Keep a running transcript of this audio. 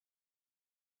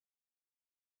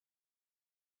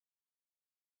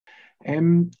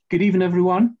Good evening,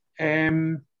 everyone.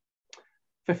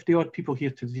 50 odd people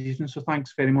here this evening, so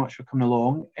thanks very much for coming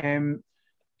along.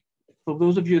 For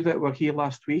those of you that were here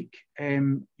last week,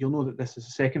 you'll know that this is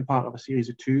the second part of a series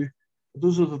of two. For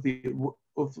those of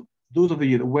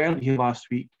you that weren't here last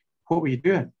week, what were you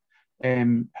doing?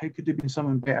 How could there have been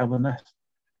something better than this?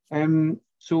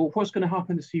 So what's going to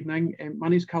happen this evening? My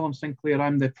name is Callum Sinclair.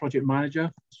 I'm the project manager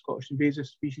for the Scottish Invasive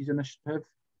Species Initiative.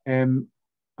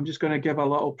 I'm just going to give a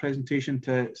little presentation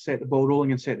to set the ball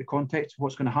rolling and set the context of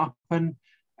what's going to happen.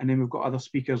 And then we've got other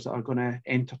speakers that are going to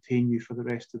entertain you for the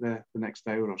rest of the next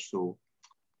hour or so.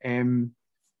 A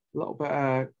little bit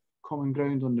of common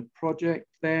ground on the project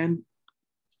then.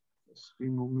 The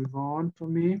screen will move on for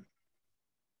me.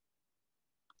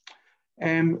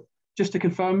 Just to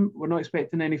confirm, we're not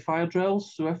expecting any fire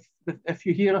drills. So if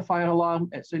you hear a fire alarm,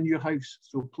 it's in your house.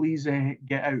 So please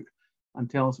get out and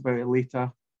tell us about it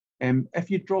later. If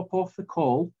you drop off the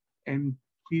call,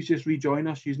 please just rejoin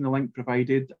us using the link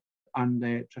provided, and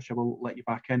Tricia will let you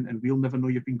back in, and we'll never know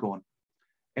you've been gone.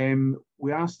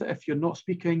 We ask that if you're not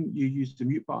speaking, you use the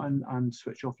mute button and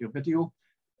switch off your video.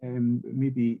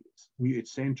 Maybe it's muted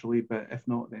centrally, but if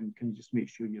not, then can you just make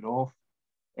sure you're off.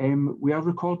 We are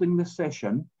recording this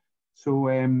session, so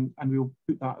and we'll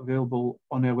put that available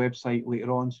on our website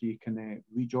later on, so you can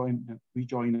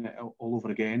rejoin it all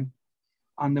over again.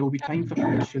 And there will be time for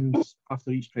questions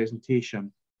after each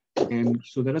presentation.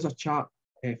 So there is a chat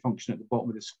function at the bottom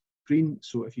of the screen.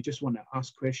 So if you just want to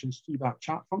ask questions through that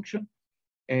chat function,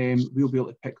 we'll be able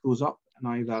to pick those up and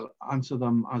either answer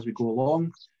them as we go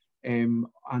along,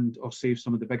 or save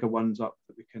some of the bigger ones up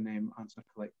that we can answer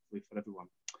collectively for everyone.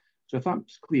 So if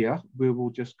that's clear, we will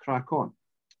just crack on.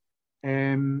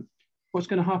 What's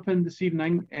going to happen this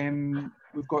evening?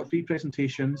 We've got three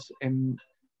presentations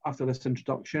after this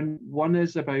introduction. One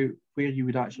is about where you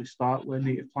would actually start with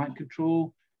native plant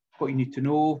control, what you need to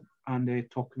know, and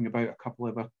talking about a couple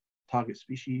of our target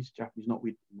species, Japanese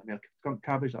knotweed and American skunk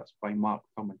cabbage. That's by Mark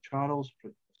Charles,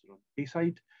 Professor on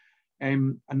Bayside.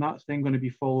 And that's then going to be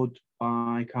followed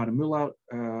by Karen Muller,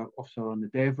 officer on the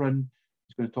Devon.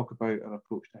 He's going to talk about our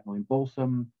approach to Himalayan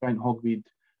balsam, brown hogweed,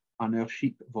 and our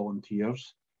sheep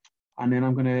volunteers. And then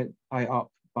I'm going to tie it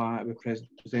up by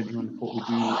presenting on what we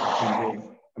do in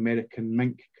the American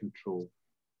mink control.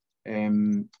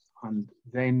 And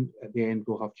then at the end,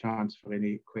 we'll have chance for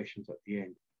any questions at the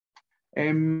end.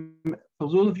 For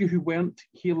those of you who weren't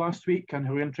here last week and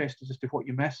who are interested as to what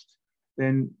you missed,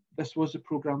 then this was the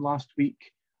programme last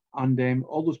week, and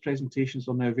all those presentations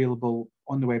are now available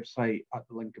on the website at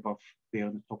the link above there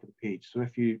on the top of the page. So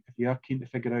if you are keen to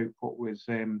figure out what was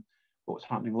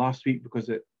happening last week, because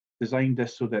it designed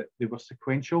this so that they were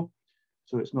sequential,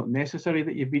 so it's not necessary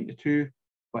that you've been to two,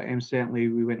 but certainly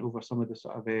we went over some of the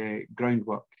sort of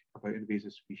groundwork about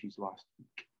invasive species last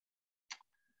week.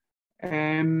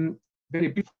 Very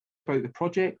brief about the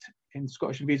project. The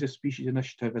Scottish Invasive Species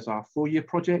Initiative is a 4-year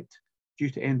project due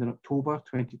to end in October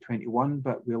 2021,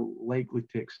 but we'll likely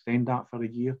to extend that for a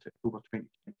year to October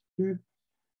 2022.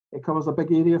 It covers a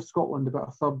big area of Scotland, about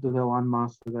a third of the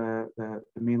landmass of the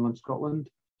mainland Scotland,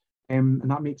 and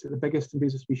that makes it the biggest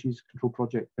invasive species control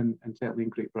project certainly in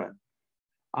Great Britain.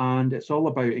 And it's all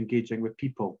about engaging with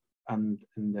people and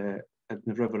in the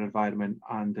river environment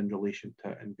and in relation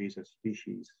to invasive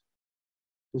species.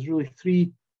 There's really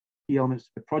 3 key elements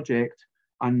to the project,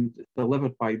 and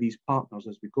delivered by these partners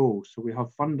as we go. So we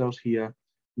have funders here,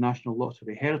 National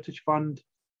Lottery Heritage Fund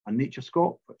and Nature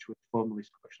Scot, which was formerly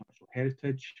Scottish Natural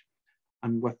Heritage.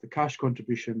 And with the cash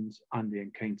contributions and the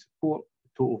in-kind support, the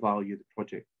total value of the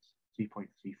project is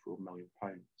 £3.34 million.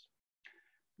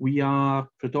 We are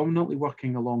predominantly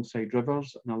working alongside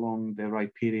rivers and along the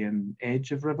riparian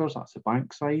edge of rivers, that's the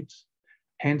bank sides.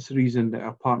 Hence the reason that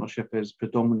our partnership is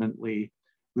predominantly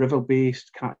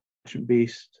river-based,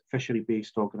 catchment-based,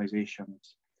 fishery-based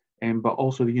organisations, but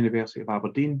also the University of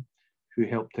Aberdeen, who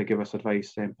helped to give us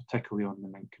advice, particularly on the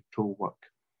mink control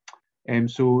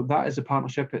work. So that is a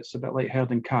partnership. It's a bit like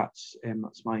herding cats.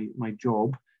 That's my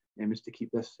job, is to keep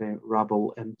this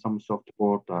rabble in some sort of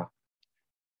order.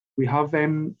 We have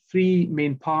 3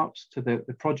 main parts to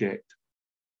the project.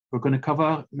 We're going to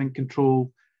cover mink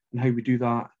control and how we do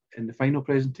that in the final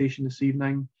presentation this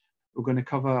evening. We're going to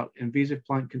cover invasive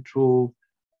plant control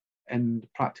and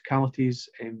practicalities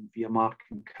via Mark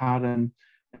and Karen.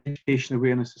 Education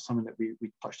awareness is something that we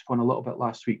touched upon a little bit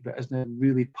last week, but isn't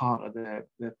really part of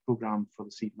the programme for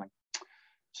this evening.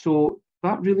 So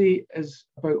that really is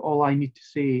about all I need to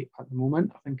say at the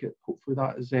moment. I think hopefully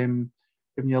that is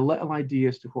giving you a little idea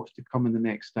as to what's to come in the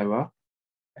next hour.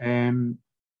 And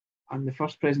the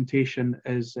first presentation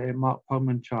is Mark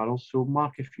Charles. So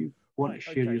Mark, if you want to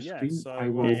share your screen, so, I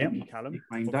will Callum, take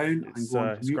mine down and go on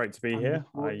to it's mute. great to be here.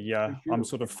 I'm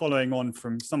sort of following on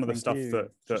from some of the stuff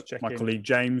that my colleague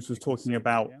James was talking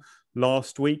about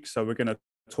last week. So we're going to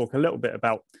talk a little bit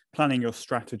about planning your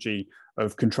strategy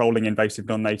of controlling invasive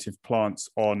non-native plants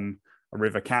on a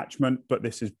river catchment, but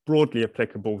this is broadly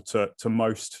applicable to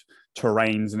most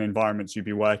terrains and environments you'd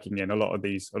be working in. A lot of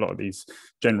these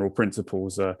general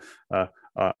principles are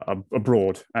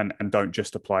broad and don't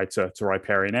just apply to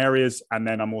riparian areas. And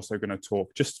then I'm also going to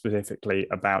talk just specifically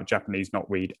about Japanese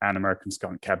knotweed and American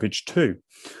skunk cabbage too.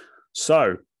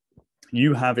 So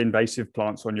you have invasive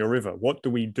plants on your river. What do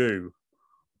we do?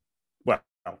 Well,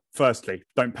 firstly,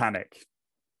 don't panic.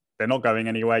 They're not going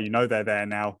anywhere. You know they're there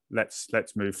now. Let's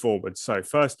move forward. So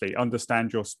firstly,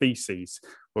 understand your species.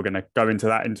 We're going to go into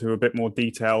that into a bit more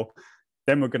detail.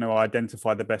 Then we're going to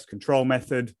identify the best control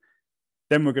method.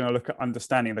 Then we're going to look at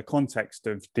understanding the context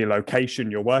of the location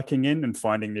you're working in and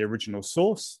finding the original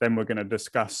source. Then we're going to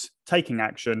discuss taking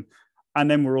action.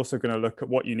 And then we're also going to look at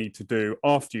what you need to do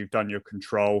after you've done your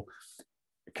control,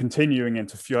 continuing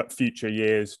into future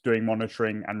years, doing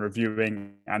monitoring and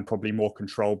reviewing and probably more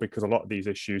control, because a lot of these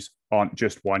issues aren't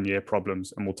just 1 year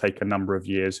problems and will take a number of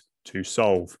years to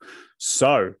solve.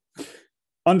 So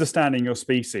understanding your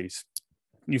species.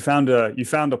 You found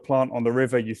a plant on the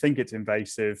river, you think it's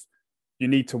invasive, you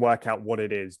need to work out what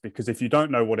it is, because if you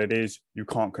don't know what it is, you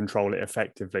can't control it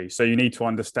effectively. So you need to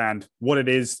understand what it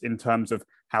is in terms of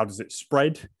how does it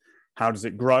spread? How does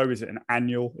it grow? Is it an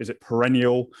annual? Is it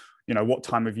perennial? You know, what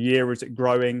time of year is it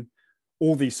growing?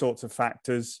 All these sorts of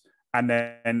factors. And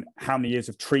then how many years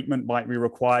of treatment might be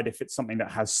required? If it's something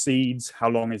that has seeds, how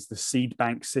long is the seed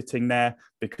bank sitting there?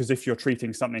 Because if you're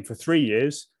treating something for 3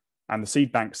 years and the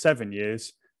seed bank 7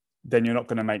 years, then you're not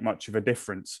going to make much of a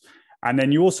difference. And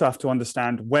then you also have to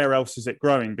understand where else is it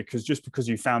growing, because just because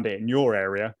you found it in your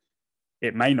area,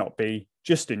 it may not be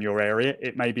just in your area,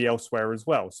 it may be elsewhere as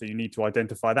well. So you need to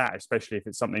identify that, especially if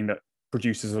it's something that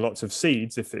produces lots of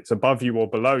seeds. If it's above you or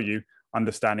below you,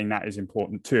 understanding that is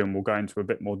important too. And we'll go into a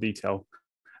bit more detail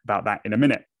about that in a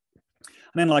minute.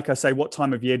 And then, like I say, what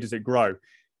time of year does it grow?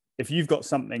 If you've got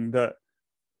something that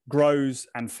grows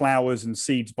and flowers and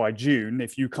seeds by June,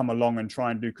 if you come along and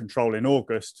try and do control in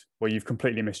August, well, you've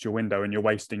completely missed your window and you're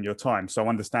wasting your time. So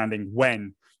understanding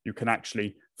when you can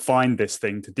actually find this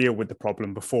thing to deal with the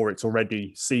problem before it's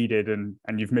already seeded and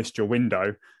you've missed your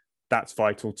window, that's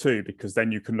vital too, because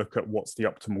then you can look at what's the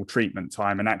optimal treatment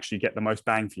time and actually get the most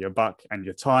bang for your buck and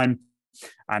your time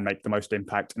and make the most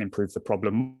impact and improve the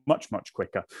problem much, much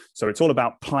quicker. So it's all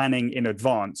about planning in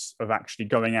advance of actually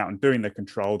going out and doing the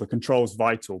control. The control is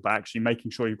vital, but actually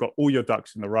making sure you've got all your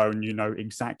ducks in the row and you know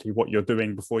exactly what you're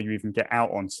doing before you even get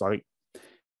out on site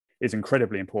is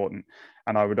incredibly important.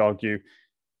 And I would argue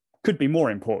could be more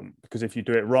important, because if you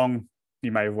do it wrong,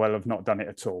 you may well have not done it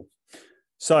at all.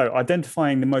 So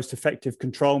identifying the most effective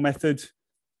control method,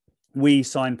 we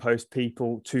signpost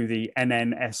people to the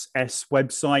NNSS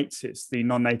website. It's the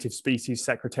Non-Native Species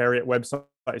Secretariat website.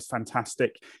 It's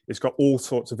fantastic. It's got all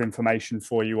sorts of information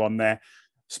for you on there.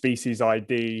 Species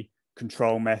ID,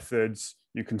 control methods.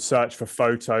 You can search for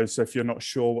photos. So if you're not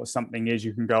sure what something is,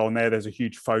 you can go on there. There's a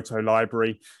huge photo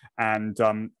library, and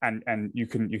you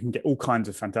can get all kinds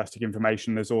of fantastic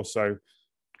information. There's also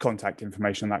contact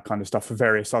information, that kind of stuff, for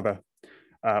various other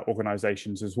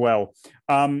organizations as well.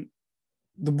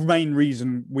 The main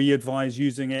reason we advise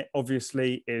using it,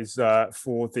 obviously, is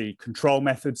for the control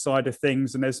method side of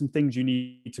things. And there's some things you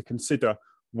need to consider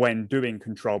when doing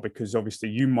control, because obviously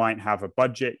you might have a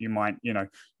budget, you might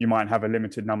have a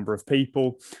limited number of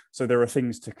people. So there are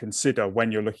things to consider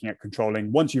when you're looking at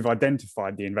controlling. Once you've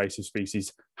identified the invasive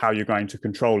species, how you're going to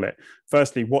control it.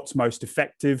 Firstly, what's most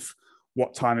effective?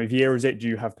 What time of year is it? Do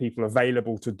you have people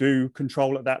available to do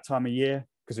control at that time of year?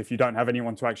 Because if you don't have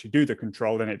anyone to actually do the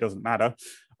control, then it doesn't matter.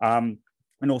 And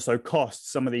also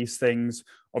costs. Some of these things,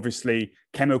 obviously,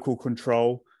 chemical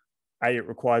control, it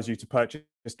requires you to purchase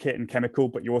kit and chemical,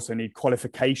 but you also need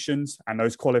qualifications. And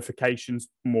those qualifications,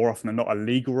 more often than not, are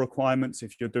legal requirements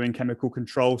if you're doing chemical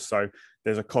control. So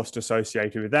there's a cost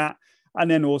associated with that. And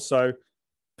then also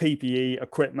PPE,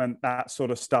 equipment, that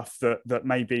sort of stuff that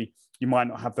maybe you might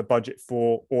not have the budget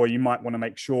for, or you might want to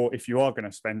make sure if you are going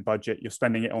to spend budget, you're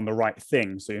spending it on the right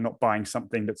thing. So you're not buying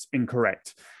something that's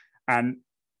incorrect. And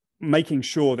making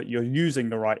sure that you're using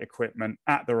the right equipment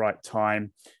at the right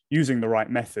time, using the right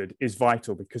method is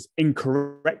vital, because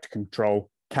incorrect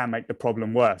control can make the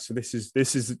problem worse. So this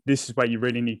is where you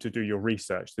really need to do your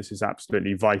research. This is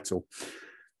absolutely vital.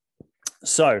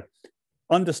 So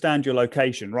understand your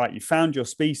location, right? You found your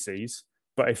species,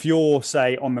 but if you're,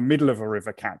 say, on the middle of a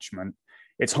river catchment,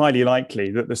 it's highly likely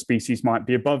that the species might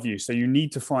be above you. So you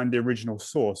need to find the original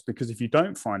source, because if you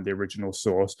don't find the original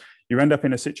source, you end up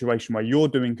in a situation where you're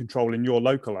doing control in your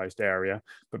localized area,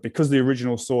 but because the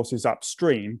original source is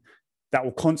upstream, that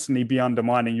will constantly be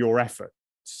undermining your efforts.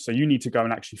 So you need to go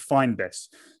and actually find this.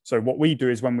 So what we do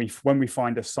is when we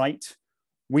find a site,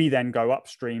 we then go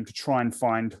upstream to try and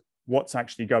find what's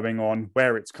actually going on,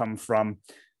 where it's come from.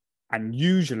 And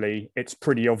usually it's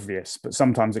pretty obvious, but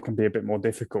sometimes it can be a bit more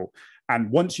difficult.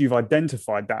 And once you've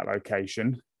identified that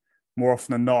location, more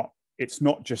often than not, it's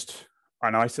not just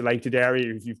an isolated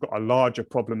area. If you've got a larger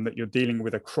problem that you're dealing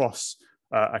with across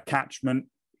a catchment,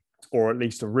 or at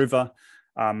least a river,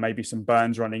 maybe some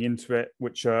burns running into it,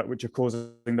 which are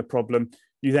causing the problem,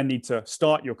 you then need to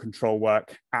start your control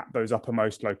work at those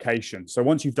uppermost locations. So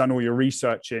once you've done all your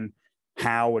research in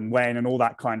how and when and all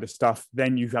that kind of stuff,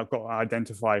 then you've got to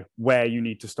identify where you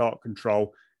need to start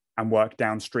control and work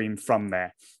downstream from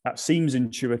there. That seems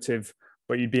intuitive,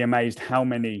 but you'd be amazed how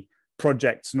many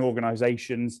projects and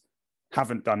organizations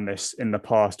haven't done this in the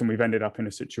past. And we've ended up in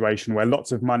a situation where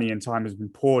lots of money and time has been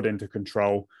poured into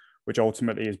control, which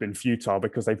ultimately has been futile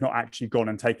because they've not actually gone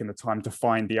and taken the time to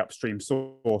find the upstream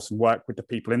source and work with the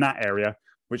people in that area,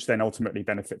 which then ultimately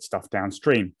benefits stuff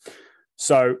downstream.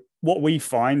 So what we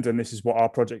find, and this is what our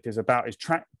project is about, is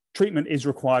treatment is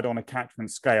required on a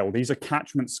catchment scale. These are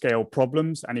catchment scale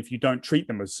problems, and if you don't treat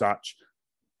them as such,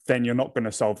 then you're not going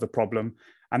to solve the problem.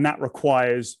 And that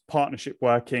requires partnership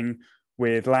working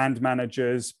with land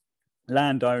managers,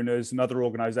 landowners, and other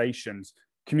organizations.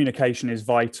 Communication is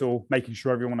vital, making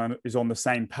sure everyone is on the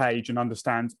same page and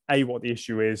understands what the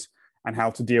issue is and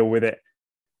how to deal with it,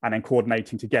 and then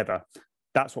coordinating together.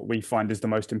 That's what we find is the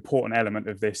most important element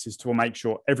of this, is to make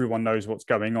sure everyone knows what's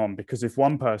going on, because if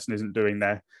one person isn't doing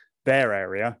their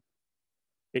area,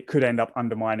 it could end up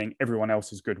undermining everyone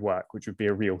else's good work, which would be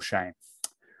a real shame.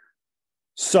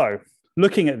 So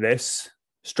looking at this,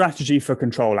 strategy for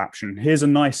control action. Here's a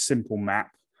nice simple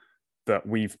map that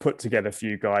we've put together for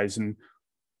you guys. And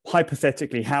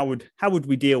hypothetically, how would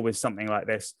we deal with something like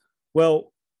this?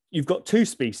 Well, you've got two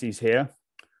species here.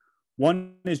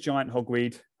 One is giant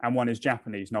hogweed and one is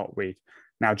Japanese knotweed.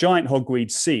 Now, giant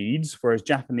hogweed seeds, whereas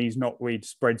Japanese knotweed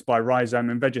spreads by rhizome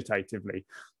and vegetatively.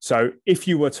 So if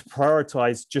you were to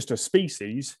prioritize just a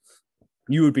species,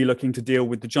 you would be looking to deal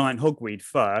with the giant hogweed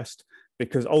first,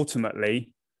 because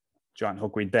ultimately, giant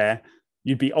hogweed there,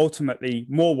 you'd be ultimately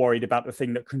more worried about the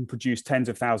thing that can produce tens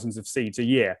of thousands of seeds a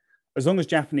year. As long as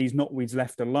Japanese knotweed's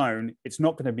left alone, it's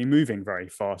not going to be moving very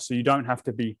fast. So you don't have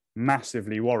to be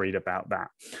massively worried about that.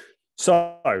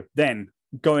 So then,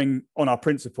 going on our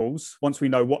principles, once we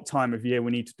know what time of year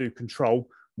we need to do control,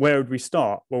 where would we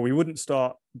start? Well, we wouldn't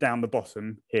start down the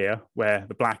bottom here where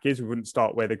the black is. We wouldn't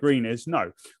start where the green is.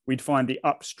 No, we'd find the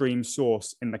upstream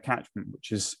source in the catchment,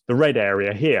 which is the red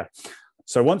area here.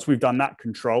 So once we've done that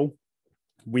control,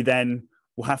 we then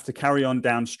will have to carry on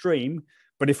downstream.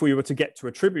 But if we were to get to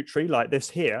a tributary like this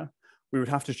here, we would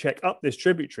have to check up this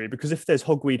tributary, because if there's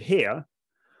hogweed here,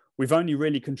 we've only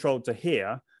really controlled to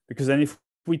here, because then if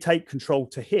we take control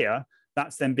to here,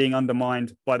 that's then being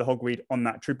undermined by the hogweed on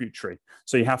that tributary.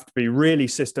 So you have to be really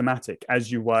systematic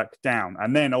as you work down.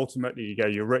 And then ultimately you go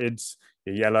your reds,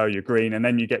 your yellow, your green, and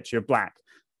then you get to your black.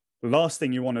 The last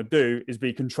thing you want to do is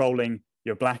be controlling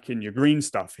your black and your green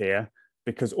stuff here,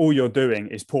 because all you're doing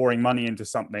is pouring money into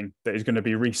something that is going to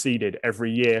be reseeded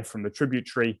every year from the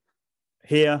tributary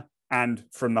here and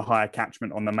from the higher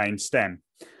catchment on the main stem.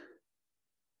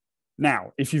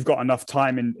 Now, if you've got enough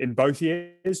time in both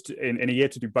years, in a year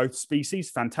to do both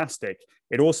species, fantastic.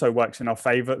 It also works in our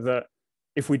favor that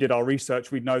if we did our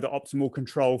research, we'd know that optimal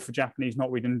control for Japanese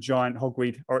knotweed and giant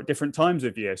hogweed are at different times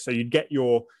of year. So you'd get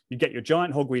your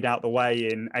giant hogweed out the way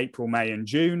in April, May, and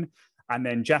June, and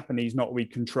then Japanese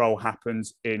knotweed control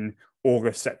happens in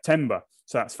August, September.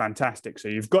 So that's fantastic. So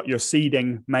you've got your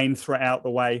seeding main threat out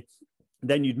the way.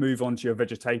 Then you'd move on to your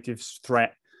vegetative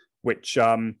threat, which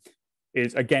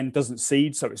is, again, doesn't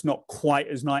seed. So it's not quite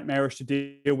as nightmarish to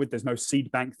deal with. There's no seed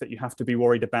bank that you have to be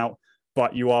worried about,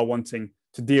 but you are wanting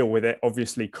to deal with it,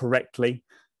 obviously, correctly.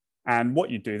 And what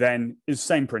you do then is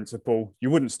same principle. You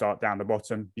wouldn't start down the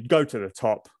bottom. You'd go to the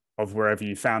top of wherever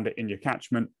you found it in your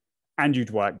catchment, and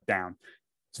you'd work down.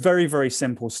 It's very, very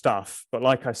simple stuff. But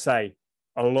like I say,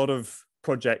 a lot of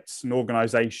projects and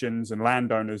organizations and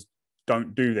landowners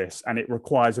don't do this. And it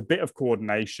requires a bit of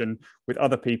coordination with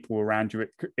other people around you.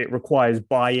 It requires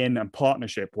buy-in and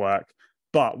partnership work.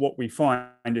 But what we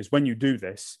find is when you do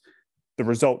this, the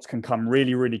results can come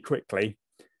really, really quickly.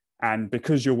 And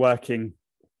because you're working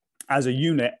as a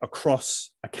unit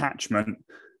across a catchment,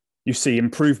 you see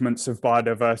improvements of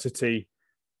biodiversity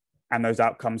and those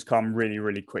outcomes come really,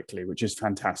 really quickly, which is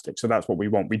fantastic. So that's what we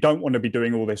want. We don't want to be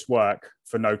doing all this work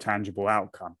for no tangible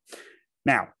outcome.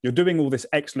 Now, you're doing all this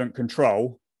excellent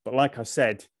control, but like I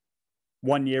said,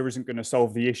 1 year isn't going to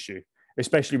solve the issue,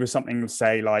 especially with something,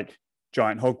 say, like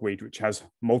giant hogweed, which has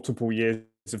multiple years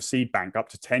of seed bank, up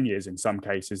to 10 years in some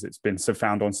cases. It's been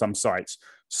found on some sites.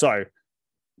 So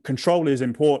control is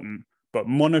important, but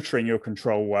monitoring your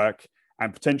control work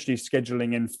and potentially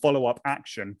scheduling in follow-up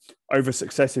action over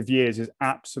successive years is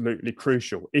absolutely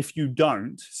crucial. If you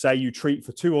don't, say you treat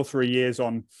for 2 or 3 years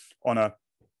on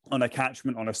a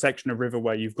catchment, on a section of river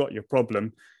where you've got your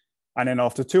problem, and then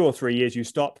after 2 or 3 years you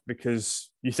stop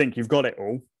because you think you've got it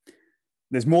all,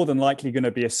 there's more than likely going to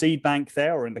be a seed bank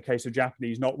there, or in the case of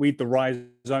Japanese knotweed, the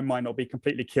rhizome might not be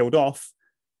completely killed off.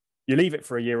 You leave it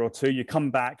for a year or two, you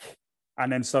come back,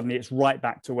 and then suddenly it's right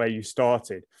back to where you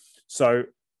started. So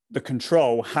the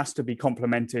control has to be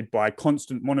complemented by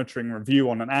constant monitoring review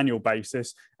on an annual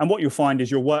basis. And what you'll find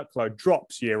is your workload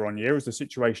drops year on year as the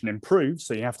situation improves.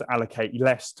 So you have to allocate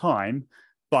less time,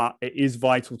 but it is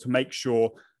vital to make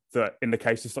sure that in the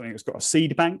case of something that's got a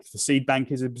seed bank, the seed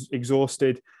bank is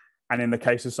exhausted. And in the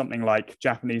case of something like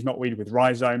Japanese knotweed with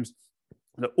rhizomes,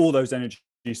 that all those energy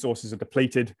sources are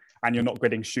depleted and you're not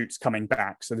getting shoots coming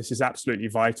back. So this is absolutely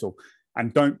vital.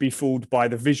 And don't be fooled by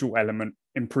the visual element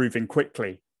improving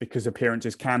quickly, because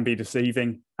appearances can be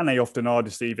deceiving, and they often are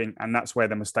deceiving, and that's where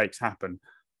the mistakes happen.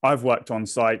 I've worked on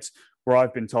sites where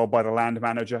I've been told by the land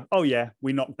manager, oh yeah,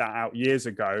 we knocked that out years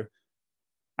ago,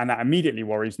 and that immediately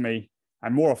worries me.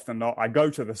 And more often than not, I go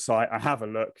to the site, I have a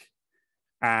look,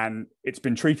 and it's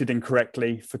been treated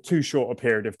incorrectly for too short a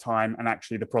period of time, and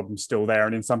actually the problem's still there,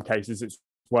 and in some cases it's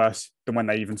worse than when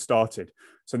they even started.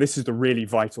 So this is the really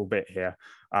vital bit here,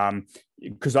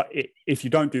 because if you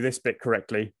don't do this bit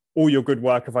correctly, all your good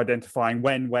work of identifying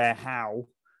when, where, how,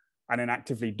 and then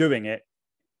actively doing it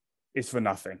is for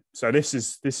nothing. So this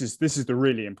is the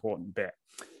really important bit.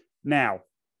 Now,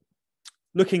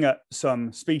 looking at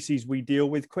some species we deal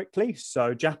with quickly.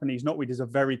 So Japanese knotweed is a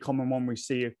very common one we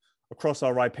see across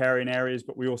our riparian areas,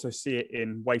 but we also see it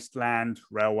in wasteland,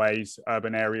 railways,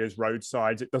 urban areas,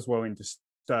 roadsides. It does well in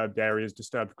disturbed areas,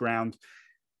 disturbed ground.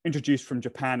 Introduced from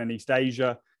Japan and East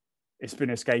Asia. It's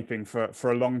been escaping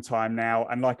for a long time now.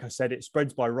 And like I said, it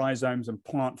spreads by rhizomes and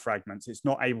plant fragments. It's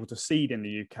not able to seed in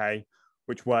the UK,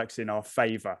 which works in our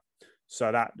favor.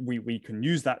 So that we can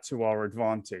use that to our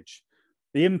advantage.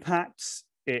 The impacts,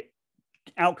 it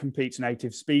outcompetes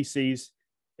native species.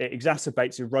 It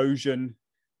exacerbates erosion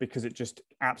because it just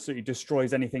absolutely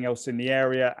destroys anything else in the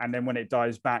area. And then when it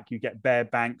dies back, you get bare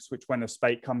banks, which when a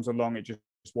spate comes along, it just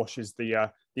washes the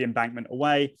embankment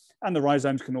away. And the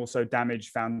rhizomes can also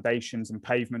damage foundations and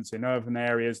pavements in urban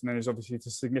areas. And then there's obviously a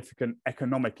significant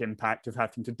economic impact of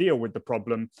having to deal with the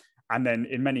problem. And then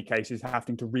in many cases,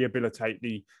 having to rehabilitate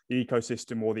the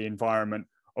ecosystem or the environment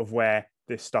of where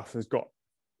this stuff has got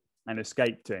and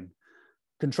escaped in.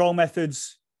 Control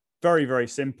methods, very, very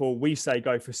simple. We say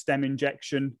go for stem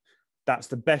injection. That's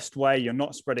the best way. You're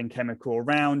not spreading chemical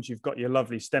around. You've got your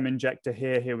lovely stem injector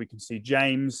here. Here we can see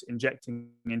James injecting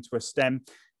into a stem.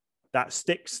 That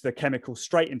sticks the chemical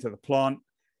straight into the plant.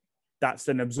 That's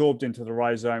then absorbed into the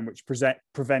rhizome, which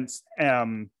prevents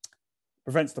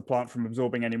the plant from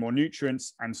absorbing any more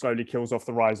nutrients and slowly kills off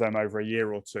the rhizome over a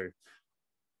year or two.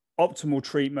 Optimal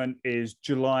treatment is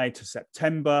July to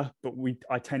September, but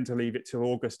I tend to leave it till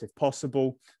August if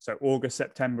possible. So August,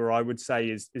 September, I would say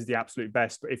is the absolute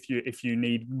best. But if you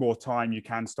need more time, you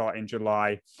can start in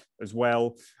July as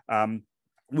well.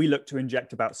 We look to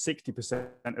inject about 60%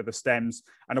 of the stems.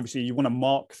 And obviously you want to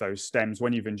mark those stems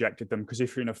when you've injected them, because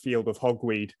if you're in a field of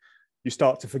hogweed, you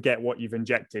start to forget what you've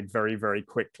injected very, very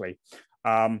quickly.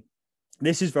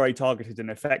 This is very targeted and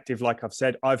effective. Like I've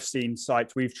said, I've seen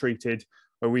sites we've treated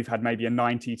where we've had maybe a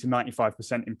 90 to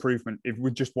 95% improvement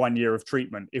with just 1 year of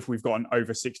treatment if we've gotten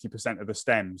over 60% of the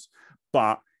stems.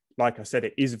 But like I said,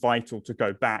 it is vital to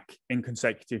go back in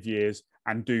consecutive years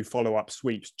and do follow-up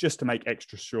sweeps just to make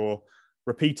extra sure,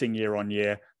 repeating year on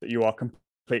year, that you are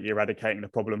completely eradicating the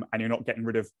problem and you're not getting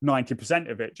rid of 90%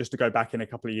 of it just to go back in a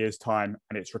couple of years' time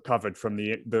and it's recovered from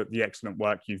the excellent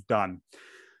work you've done.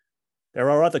 There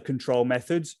are other control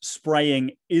methods.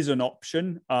 Spraying is an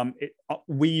option.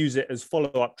 We use it as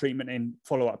follow-up treatment in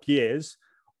follow-up years.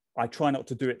 I try not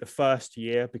to do it the first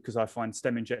year because I find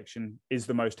stem injection is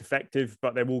the most effective,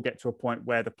 but they will get to a point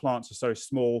where the plants are so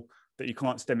small that you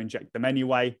can't stem inject them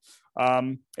anyway.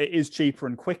 It is cheaper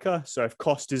and quicker. So if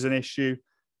cost is an issue,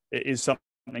 it is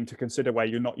something to consider where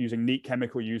you're not using neat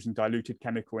chemical, you're using diluted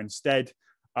chemical instead.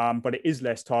 but it is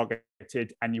less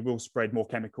targeted, and you will spread more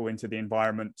chemical into the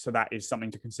environment. So that is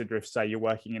something to consider if, say, you're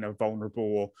working in a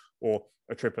vulnerable or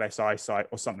a SSSI site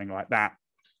or something like that.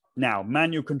 Now,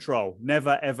 manual control.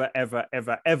 Never, ever, ever,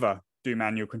 ever, ever do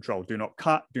manual control. Do not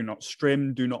cut, do not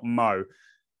trim, do not mow.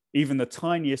 Even the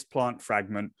tiniest plant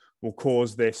fragment will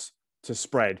cause this to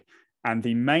spread. And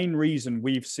the main reason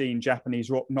we've seen Japanese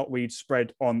knotweed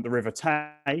spread on the River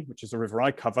Tay, which is the river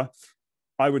I cover,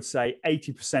 I would say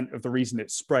 80% of the reason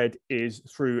it's spread is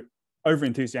through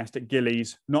over-enthusiastic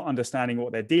gillies, not understanding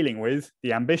what they're dealing with.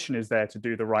 The ambition is there to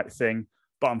do the right thing,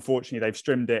 but unfortunately they've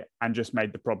trimmed it and just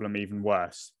made the problem even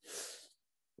worse.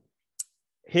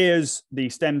 Here's the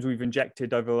stems we've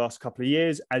injected over the last couple of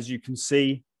years. As you can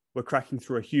see, we're cracking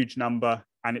through a huge number,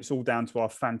 and it's all down to our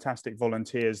fantastic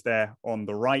volunteers there on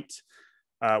the right.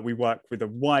 We work with a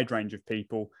wide range of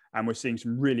people, and we're seeing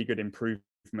some really good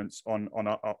improvements on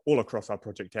all across our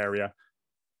project area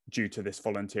due to this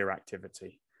volunteer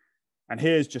activity. And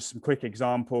here's just some quick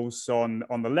examples. So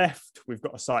on the left, we've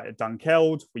got a site at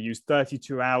Dunkeld. We used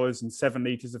 32 hours and 7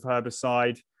 litres of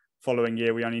herbicide. Following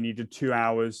year, we only needed 2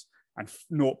 hours and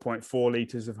 0.4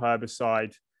 litres of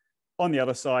herbicide. On the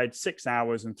other side, 6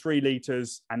 hours and 3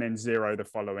 litres, and then 0 the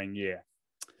following year.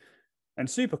 And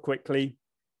super quickly,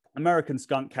 American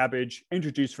skunk cabbage,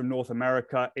 introduced from North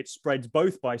America. It spreads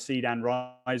both by seed and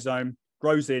rhizome,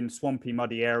 grows in swampy,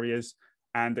 muddy areas,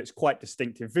 and it's quite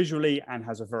distinctive visually and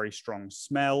has a very strong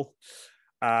smell.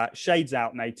 Shades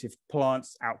out native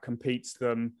plants, outcompetes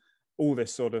them, all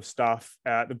this sort of stuff.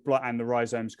 The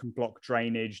rhizomes can block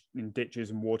drainage in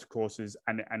ditches and watercourses,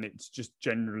 and it's just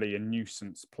generally a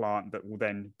nuisance plant that will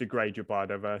then degrade your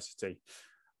biodiversity.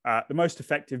 The most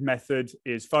effective method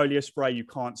is foliar spray. You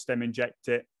can't stem inject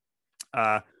it.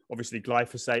 Obviously,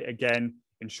 glyphosate, again,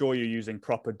 ensure you're using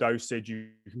proper dosage. You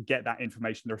can get that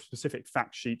information. There are specific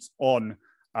fact sheets on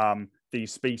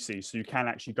these species, so you can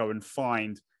actually go and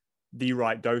find the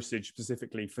right dosage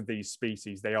specifically for these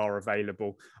species. They are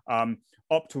available.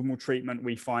 Optimal treatment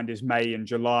we find is May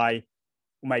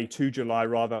to July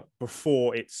rather,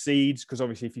 before it seeds, because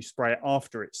obviously if you spray it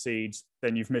after it seeds,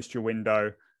 then you've missed your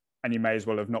window, and you may as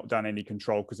well have not done any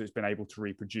control because it's been able to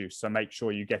reproduce. So make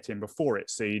sure you get in before it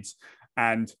seeds,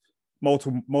 and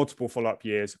multiple follow-up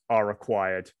years are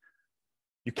required.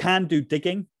 You can do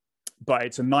digging, but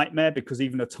it's a nightmare because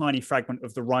even a tiny fragment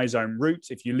of the rhizome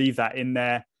roots, if you leave that in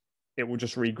there, it will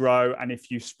just regrow. And if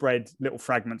you spread little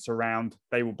fragments around,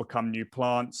 they will become new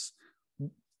plants.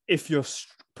 If you're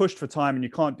pushed for time and you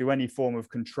can't do any form of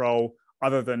control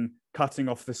other than cutting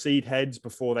off the seed heads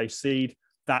before they seed,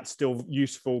 that's still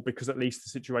useful because at least the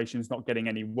situation is not getting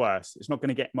any worse. It's not going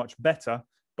to get much better,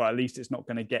 but at least it's not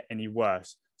going to get any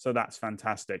worse. So that's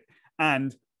fantastic.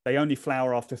 And they only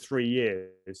flower after 3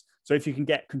 years. So if you can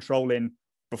get control in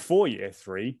before year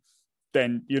 3,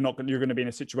 then you're going to be in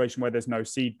a situation where there's no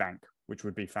seed bank, which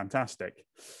would be fantastic.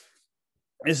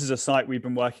 This is a site we've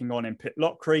been working on in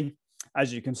Pitlochry.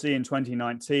 As you can see, in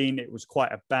 2019, it was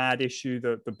quite a bad issue.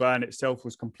 The burn itself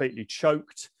was completely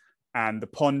choked, and the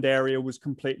pond area was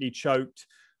completely choked.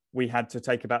 We had to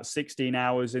take about 16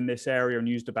 hours in this area and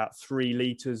used about 3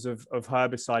 litres of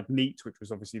herbicide neat, which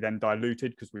was obviously then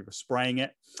diluted because we were spraying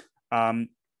it. And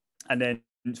then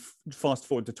fast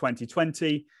forward to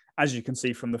 2020, as you can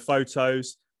see from the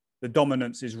photos, the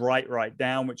dominance is right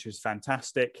down, which is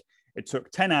fantastic. It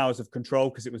took 10 hours of control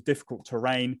because it was difficult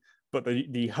terrain, but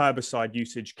the herbicide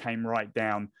usage came right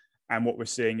down. And what we're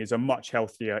seeing is a much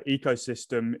healthier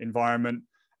ecosystem environment.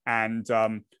 And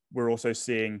we're also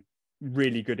seeing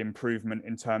really good improvement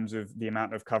in terms of the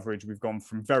amount of coverage. We've gone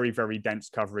from very, very dense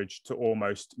coverage to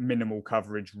almost minimal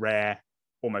coverage, rare,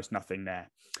 almost nothing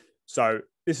there. So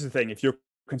this is the thing. If you're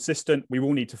consistent, we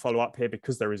will need to follow up here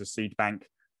because there is a seed bank,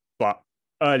 but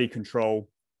early control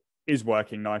is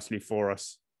working nicely for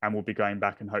us, and we'll be going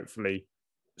back and hopefully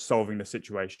solving the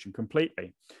situation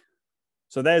completely.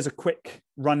 So there's a quick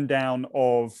rundown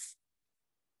of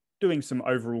doing some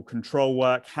overall control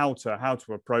work, how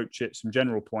to approach it, some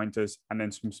general pointers, and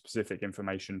then some specific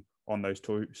information on those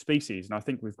 2 species. And I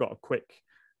think we've got a quick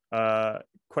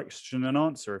question and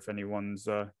answer if anyone's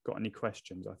got any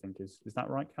questions, I think. Is that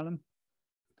right, Callum?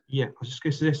 Yeah, I was just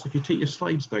going to suggest if you take your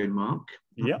slides down, Mark,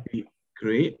 that'd be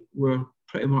great. We're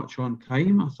pretty much on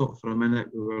time. I thought for a minute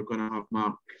we were going to have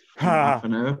Mark half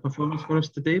an hour performance for us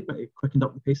today, but he quickened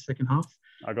up the pace second half.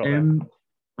 I got that.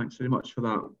 Thanks very much for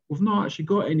that. We've not actually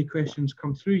got any questions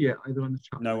come through yet, either on the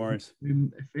chat. No worries.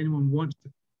 If anyone wants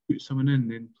to put someone in,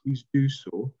 then please do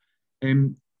so. I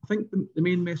think the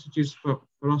main messages for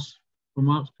us from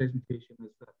Mark's presentation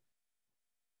is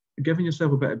that giving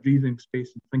yourself a bit of breathing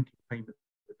space and thinking time at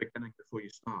the beginning before you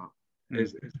start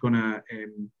is going to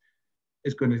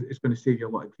it's going to save you a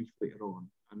lot of grief later on.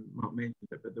 And Mark mentioned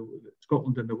it, but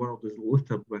Scotland and the world is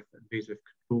littered with invasive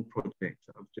control projects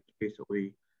that have just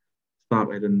basically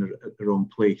started in the wrong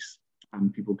place,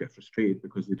 and people get frustrated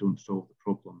because they don't solve the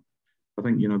problem. I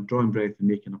think, drawing breath and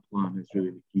making a plan is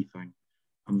really the key thing.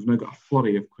 And we've now got a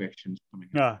flurry of questions coming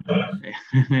in.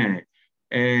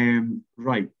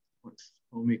 Right,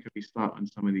 we'll make a restart on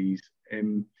some of these.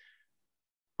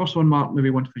 First one, Mark, maybe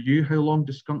one for you. How long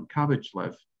does skunk cabbage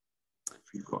live?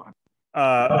 If you've got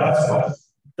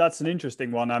that's an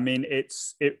interesting one. I mean,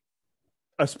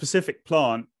 a specific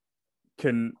plant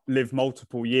can live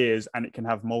multiple years, and it can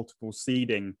have multiple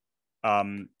seeding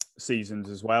seasons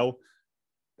as well.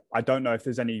 I don't know if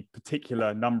there's any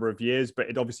particular number of years, but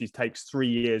it obviously takes 3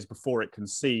 years before it can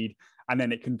seed, and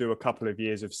then it can do a couple of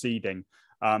years of seeding.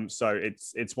 So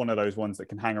it's one of those ones that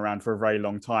can hang around for a very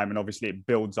long time, and obviously it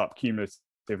builds up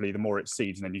cumulatively the more it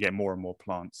seeds, and then you get more and more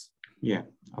plants. Yeah,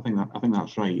 I think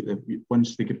that's right.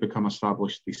 Once they become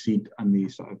established, they seed and they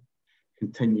sort of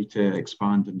continue to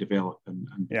expand and develop and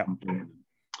become dominant.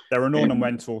 They're an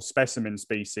ornamental specimen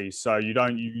species, so you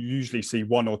usually see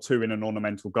one or two in an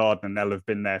ornamental garden, and they'll have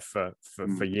been there for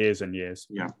years and years.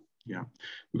 Yeah.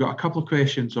 We've got a couple of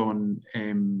questions on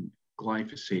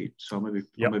glyphosate, so maybe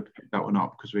pick that one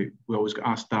up, because we always get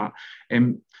asked that.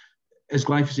 Is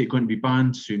glyphosate going to be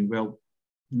banned soon? Well,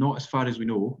 not as far as we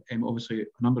know. Obviously, a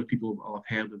number of people will have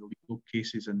heard of the legal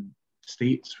cases in the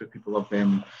States where people have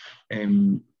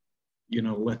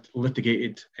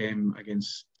litigated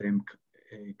against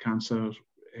cancer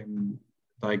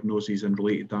diagnoses and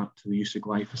related that to the use of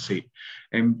glyphosate.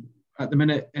 At the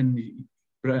minute in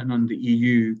Britain and the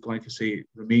EU, glyphosate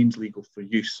remains legal for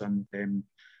use, and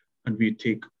we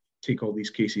take all these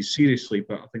cases seriously.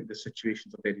 But I think the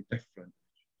situations are very different,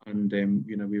 and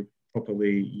we're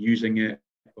properly using it,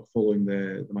 following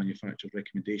the manufacturer's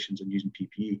recommendations and using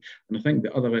PPE. And I think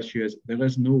the other issue is there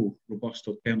is no robust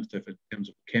alternative in terms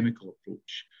of chemical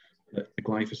approach to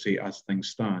glyphosate as things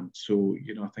stand. So,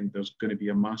 I think there's going to be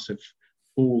a massive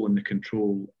hole in the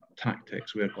control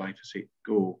tactics where glyphosate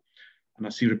go. And I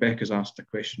see Rebecca's asked a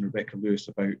question, Rebecca Lewis,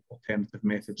 about alternative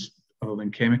methods other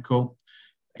than chemical.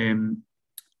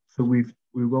 So we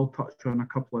will touch on a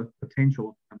couple of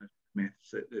potential alternative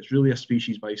methods. It's really a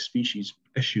species by species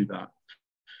issue, that.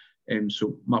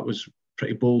 So Matt was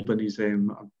pretty bold in his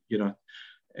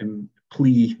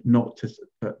plea not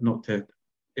to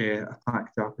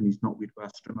attack Japanese knotweed with a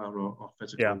strimmer or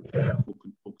physical control,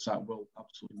 because that will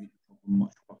absolutely make the problem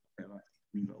much worse. Better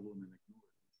leave it alone and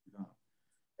ignore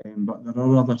it. But there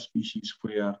are other species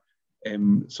where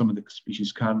some of the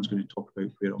species Karen's going to talk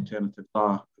about where alternatives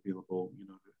are available,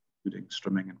 including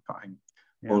strimming and cutting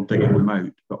or digging them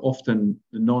out. But often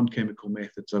the non-chemical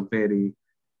methods are very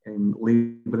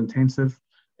labour intensive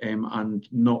and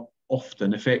not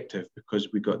often effective,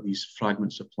 because we've got these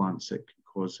fragments of plants that can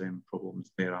cause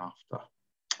problems thereafter.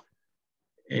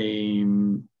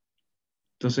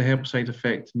 Does the herbicide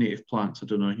affect native plants? I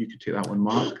don't know. You could take that one,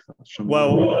 Mark.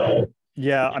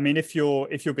 Yeah, I mean, if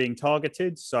you're being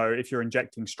targeted, so if you're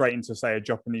injecting straight into, say, a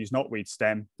Japanese knotweed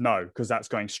stem, no, because that's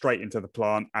going straight into the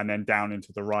plant and then down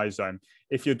into the rhizome.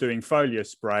 If you're doing foliar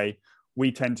spray,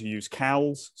 we tend to use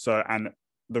cowls, and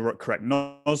the correct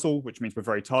nozzle, which means we're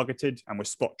very targeted and we're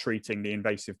spot treating the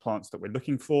invasive plants that we're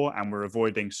looking for, and we're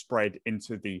avoiding spread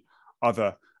into the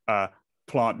other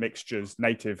plant mixtures,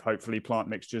 native, hopefully, plant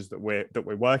mixtures that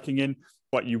we're working in.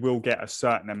 But you will get a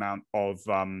certain amount of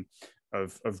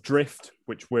drift,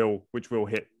 which will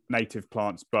hit native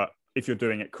plants. But if you're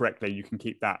doing it correctly, you can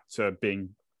keep that to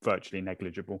being virtually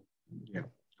negligible. Yeah,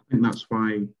 I think that's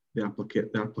why the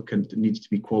applicant needs to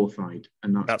be qualified,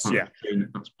 and that's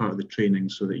part of the training,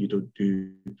 so that you don't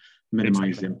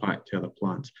minimise the impact to other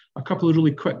plants. A couple of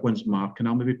really quick ones, Mark, and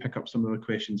I'll maybe pick up some of the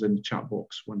questions in the chat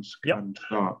box once Karen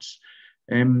starts.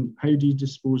 How do you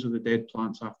dispose of the dead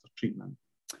plants after treatment?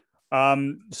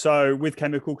 So with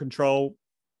chemical control,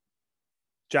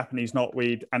 Japanese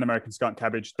knotweed and American skunk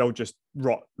cabbage, they'll just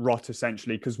rot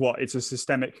essentially, because it's a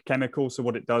systemic chemical. So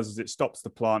what it does is it stops the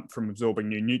plant from absorbing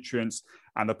new nutrients,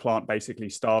 and the plant basically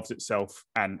starves itself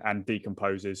and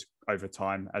decomposes over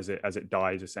time as it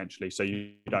dies essentially. So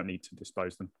you don't need to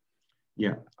dispose them.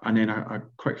 Yeah, and then a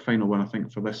quick final one, I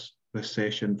think, for this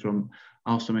session from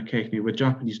Alison McKechnie. With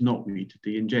Japanese knotweed,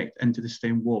 do you inject into the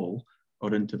stem wall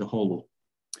or into the hollow?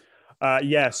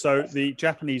 So the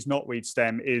Japanese knotweed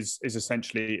stem is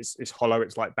essentially it's hollow.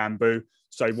 It's like bamboo.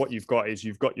 So what you've got is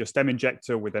you've got your stem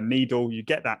injector with a needle. You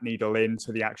get that needle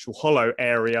into the actual hollow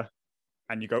area,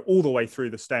 and you go all the way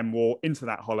through the stem wall into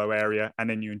that hollow area, and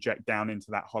then you inject down into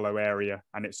that hollow area,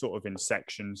 and it's sort of in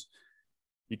sections.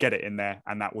 You get it in there,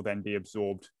 and that will then be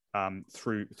absorbed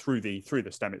through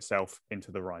the stem itself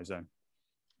into the rhizome.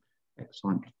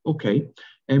 Excellent. Okay,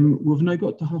 we've now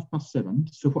got to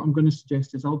 7:30. So what I'm going to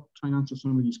suggest is I'll try and answer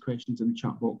some of these questions in the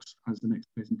chat box as the next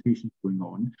presentation is going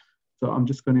on. So I'm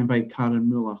just going to invite Karen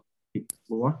Muller to take the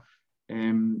floor.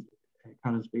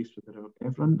 Karen's based with the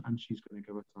Evran, and she's going to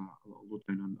give us a little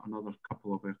lowdown on another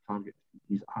couple of our target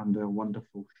species and their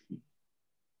wonderful sheep.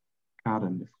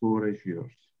 Karen, the floor is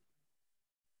yours.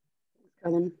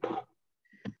 Karen.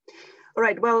 All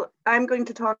right, well, I'm going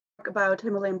to talk about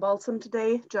Himalayan balsam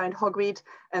today, giant hogweed,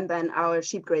 and then our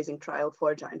sheep grazing trial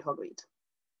for giant hogweed.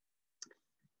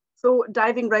 So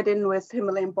diving right in with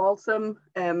Himalayan balsam,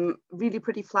 really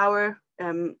pretty flower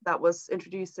that was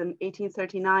introduced in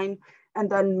 1839 and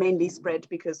then mainly spread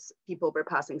because people were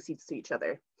passing seeds to each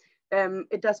other.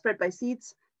 It does spread by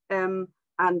seeds and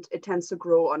it tends to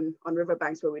grow on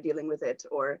riverbanks where we're dealing with it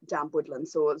or damp woodland.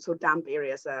 So damp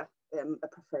areas are a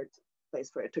preferred place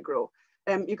for it to grow.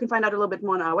 You can find out a little bit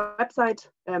more on our website,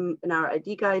 in our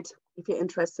ID guide, if you're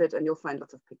interested, and you'll find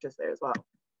lots of pictures there as well.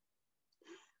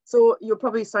 So you're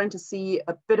probably starting to see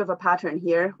a bit of a pattern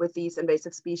here with these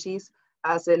invasive species,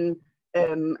 as in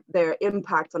their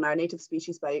impact on our native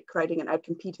species by crowding and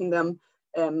outcompeting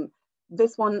them.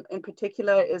 This one in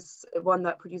particular is one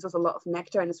that produces a lot of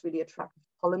nectar and is really attractive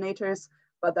to pollinators,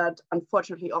 but that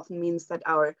unfortunately often means that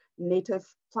our native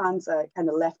plants are kind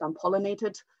of left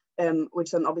unpollinated,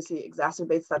 which then obviously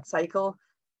exacerbates that cycle.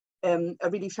 A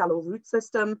really shallow root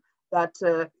system that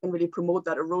can really promote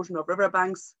that erosion of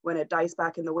riverbanks when it dies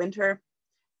back in the winter.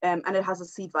 And it has a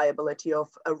seed viability of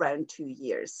around 2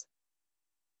 years.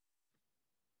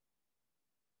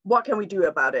 What can we do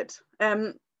about it?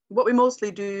 What we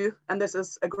mostly do, and this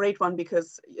is a great one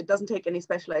because it doesn't take any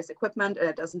specialized equipment and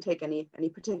it doesn't take any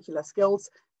particular skills,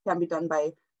 can be done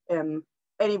by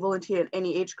any volunteer in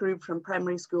any age group, from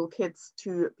primary school kids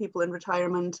to people in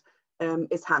retirement,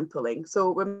 is hand pulling.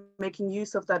 So we're making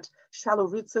use of that shallow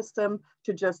root system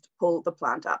to just pull the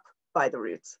plant up by the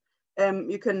roots.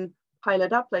 You can pile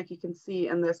it up like you can see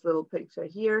in this little picture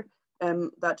here.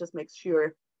 That just makes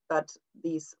sure that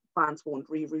these plants won't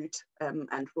reroot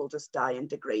and will just die and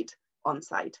degrade on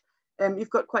site. You've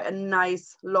got quite a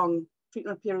nice long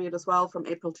treatment period as well, from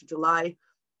April to July,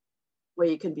 where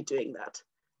you can be doing that.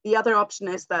 The other option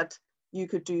is that you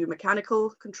could do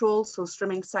mechanical control, so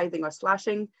strimming, scything, or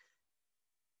slashing.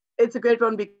 It's a great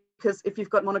one because if you've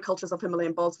got monocultures of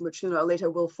Himalayan balsam, which sooner or later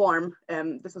will form,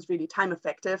 this is really time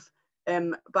effective.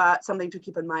 But something to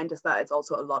keep in mind is that it's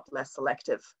also a lot less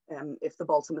selective if the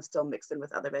balsam is still mixed in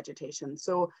with other vegetation.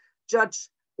 So judge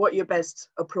what your best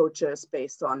approach is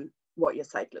based on what your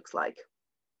site looks like.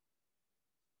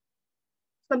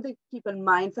 Something to keep in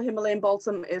mind for Himalayan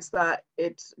balsam is that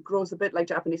it grows a bit like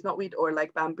Japanese knotweed or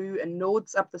like bamboo in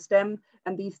nodes up the stem,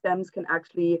 and these stems can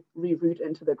actually reroot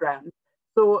into the ground.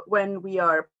 So when we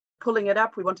are pulling it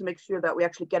up, we want to make sure that we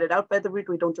actually get it out by the root.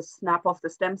 We don't just snap off the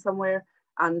stem somewhere.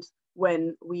 And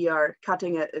when we are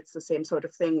cutting it, it's the same sort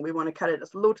of thing. We want to cut it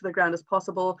as low to the ground as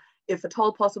possible, if at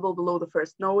all possible below the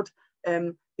first node,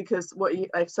 because what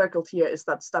I've circled here is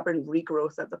that stubborn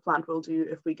regrowth that the plant will do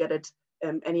if we get it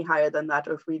any higher than that,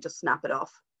 or if we just snap it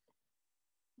off.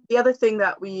 The other thing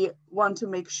that we want to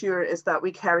make sure is that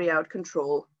we carry out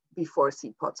control before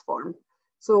seed pods form.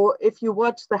 So if you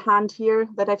watch the hand here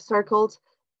that I've circled,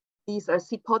 these are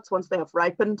seed pods once they have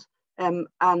ripened.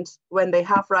 And when they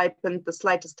have ripened, the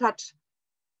slightest touch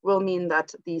will mean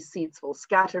that these seeds will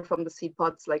scatter from the seed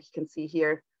pods, like you can see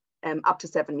here, up to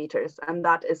 7 meters. And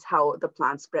that is how the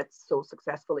plant spreads so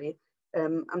successfully.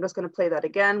 I'm just going to play that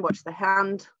again. Watch the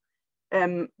hand.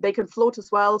 They can float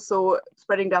as well, so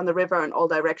spreading down the river in all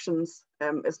directions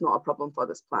is not a problem for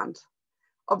this plant.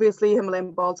 Obviously,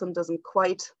 Himalayan balsam doesn't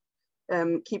quite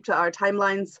keep to our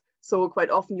timelines. So quite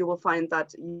often you will find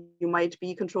that you might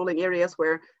be controlling areas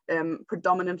where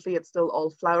predominantly it's still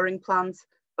all flowering plants,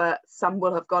 but some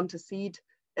will have gone to seed.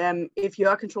 If you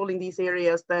are controlling these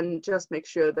areas, then just make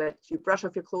sure that you brush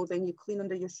off your clothing, you clean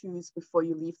under your shoes before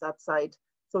you leave that site,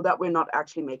 so that we're not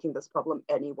actually making this problem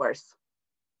any worse,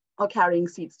 or carrying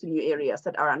seeds to new areas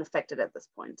that are unaffected at this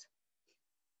point.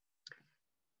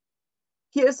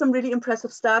 Here are some really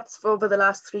impressive stats for over the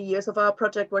last 3 years of our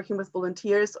project, working with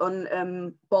volunteers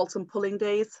on balsam pulling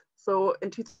days. So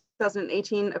in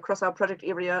 2018, across our project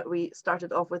area, we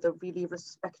started off with a really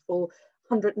respectful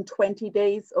 120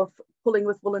 days of pulling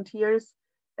with volunteers.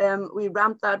 We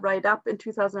ramped that right up in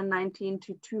 2019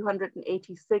 to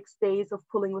 286 days of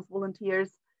pulling with volunteers.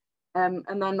 And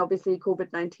then obviously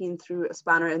COVID-19 threw a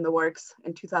spanner in the works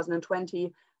in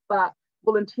 2020, but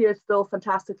volunteers still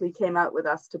fantastically came out with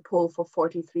us to pull for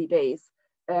 43 days.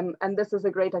 And this is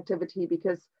a great activity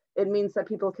because It means that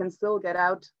people can still get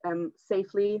out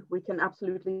safely. We can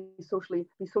absolutely be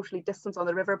socially distanced on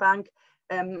the riverbank,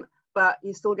 but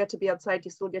you still get to be outside,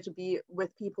 you still get to be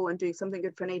with people and doing something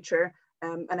good for nature.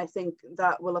 And I think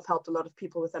that will have helped a lot of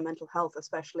people with their mental health,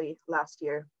 especially last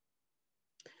year.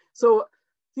 So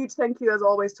huge thank you as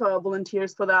always to our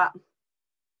volunteers for that.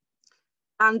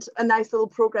 And a nice little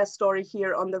progress story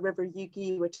here on the River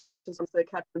Yuki, which is one of the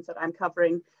catchments that I'm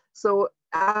covering. So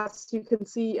as you can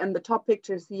see in the top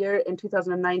pictures here in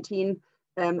 2019,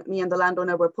 me and the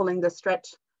landowner were pulling this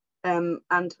stretch and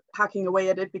hacking away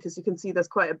at it, because you can see there's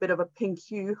quite a bit of a pink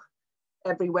hue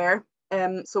everywhere.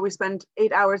 So we spent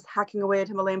 8 hours hacking away at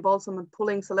Himalayan balsam and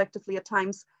pulling selectively at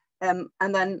times. And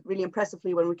then really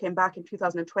impressively, when we came back in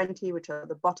 2020, which are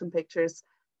the bottom pictures,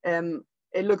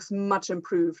 it looks much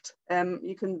improved.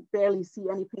 You can barely see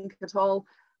any pink at all.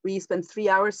 We spent 3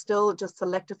 hours still just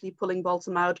selectively pulling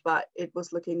balsam out, but it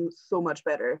was looking so much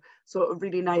better. So a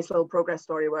really nice little progress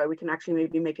story where we can actually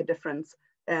maybe make a difference.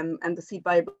 And the seed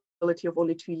viability of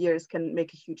only 2 years can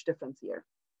make a huge difference here.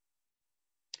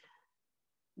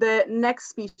 The next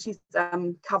species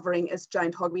I'm covering is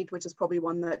giant hogweed, which is probably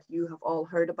one that you have all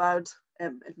heard about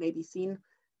and maybe seen.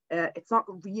 It's not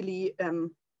really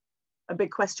a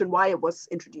big question why it was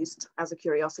introduced as a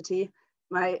curiosity.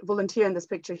 My volunteer in this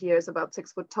picture here is about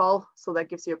 6 foot tall, so that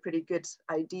gives you a pretty good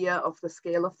idea of the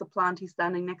scale of the plant he's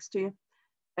standing next to.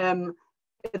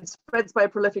 It spreads by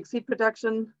prolific seed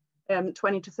production,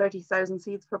 20 to 30,000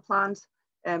 seeds per plant,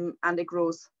 and it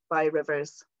grows by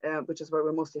rivers, which is where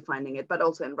we're mostly finding it, but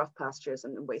also in rough pastures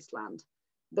and in wasteland.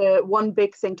 The one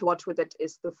big thing to watch with it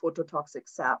is the phototoxic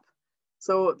sap.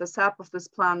 So the sap of this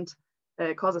plant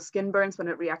causes skin burns when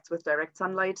it reacts with direct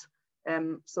sunlight.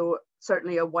 So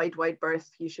certainly a wide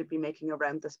berth you should be making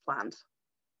around this plant.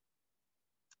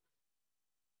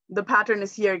 The pattern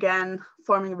is here again,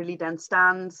 forming really dense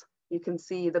stands. You can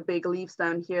see the big leaves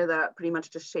down here that pretty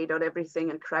much just shade out everything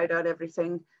and crowd out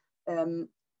everything.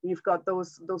 You've got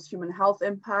those human health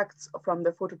impacts from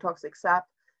the phototoxic sap.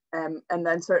 And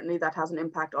then certainly that has an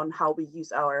impact on how we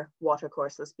use our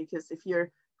watercourses, because if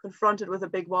you're confronted with a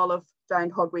big wall of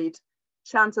giant hogweed,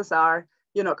 chances are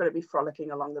you're not going to be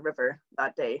frolicking along the river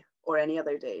that day or any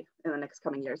other day in the next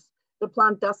coming years. The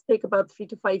plant does take about 3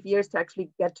 to 5 years to actually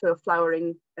get to a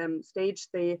flowering stage.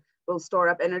 They will store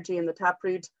up energy in the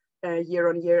taproot year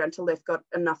on year until they've got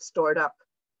enough stored up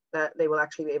that they will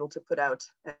actually be able to put out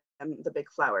the big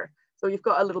flower. So you've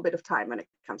got a little bit of time when it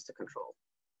comes to control.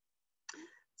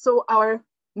 So our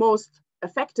most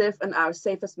effective and our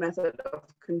safest method of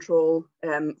control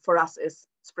for us is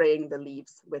spraying the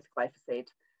leaves with glyphosate.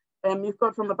 You've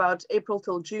got from about April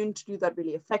till June to do that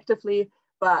really effectively,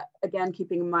 but again,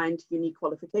 keeping in mind unique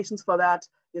qualifications for that.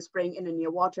 You're spraying in and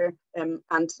near water, and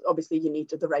obviously you need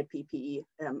the right PPE,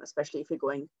 especially if you're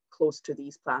going close to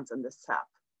these plants and this sap.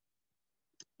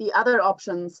 The other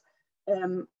options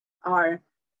are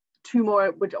 2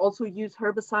 more, which also use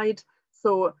herbicide.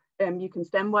 So you can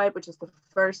stem wipe, which is the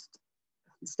first,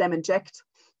 stem inject,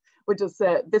 which is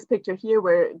this picture here,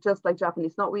 where just like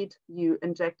Japanese knotweed, you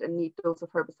inject a neat dose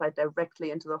of herbicide directly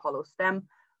into the hollow stem.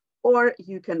 Or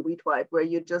you can weed wipe, where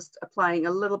you're just applying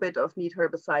a little bit of neat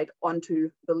herbicide onto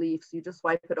the leaves. You just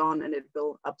wipe it on and it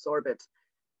will absorb it.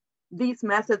 These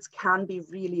methods can be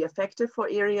really effective for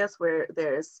areas where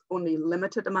there's only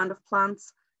limited amount of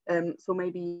plants. So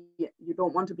maybe you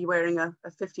don't want to be wearing a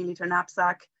 50-liter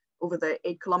knapsack over the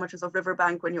 8 kilometers of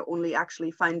riverbank when you're only actually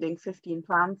finding 15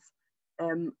 plants.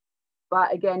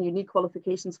 But again, you need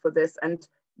qualifications for this, and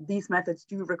these methods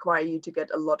do require you to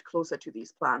get a lot closer to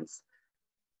these plants.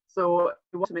 So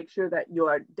you want to make sure that you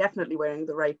are definitely wearing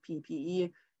the right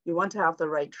PPE, you want to have the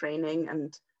right training,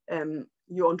 and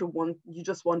you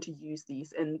just want to use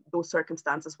these in those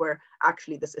circumstances where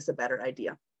actually this is a better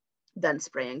idea than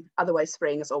spraying. Otherwise,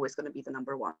 spraying is always going to be the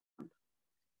number one.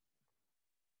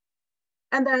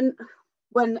 And then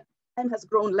when stem has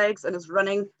grown legs and is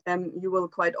running, you will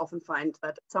quite often find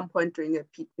that at some point during a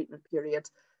peak treatment period,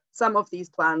 some of these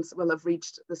plants will have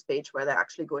reached the stage where they're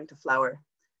actually going to flower.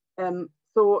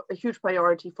 So a huge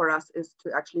priority for us is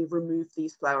to actually remove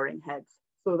these flowering heads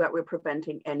so that we're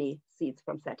preventing any seeds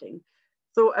from setting.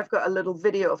 So I've got a little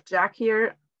video of Jack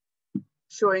here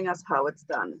showing us how it's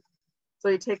done. So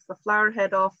he takes the flower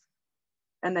head off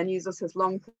and then uses his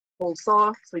long pole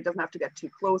saw, so he doesn't have to get too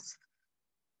close,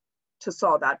 to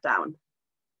saw that down.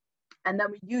 And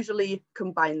then we usually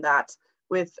combine that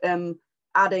with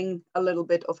adding a little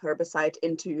bit of herbicide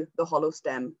into the hollow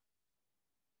stem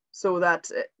so that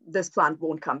this plant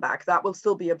won't come back. That will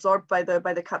still be absorbed by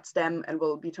the cut stem and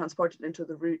will be transported into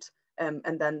the root,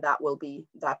 and then that will be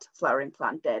that flowering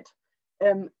plant dead.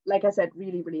 like I said,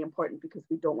 really, really important because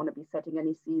we don't want to be setting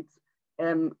any seeds.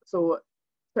 So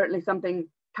certainly something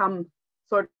come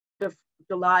sort of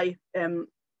July,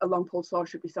 a long pole saw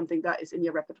should be something that is in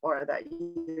your repertoire that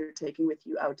you're taking with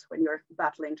you out when you're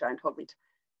battling giant hogweed.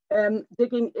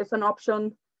 Digging is an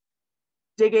option.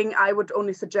 Digging, I would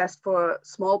only suggest for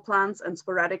small plants and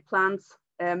sporadic plants,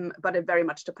 but it very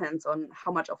much depends on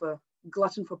how much of a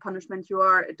glutton for punishment you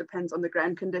are. It depends on the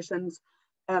ground conditions,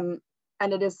 and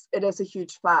it is a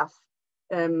huge faff.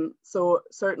 So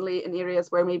certainly in areas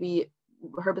where maybe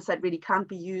herbicide really can't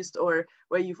be used, or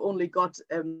where you've only got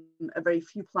a very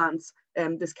few plants,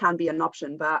 this can be an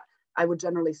option, but I would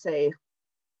generally say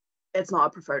it's not a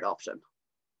preferred option.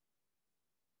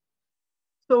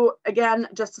 So again,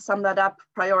 just to sum that up,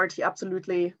 priority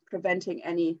absolutely preventing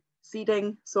any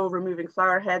seeding, so removing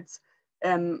flower heads.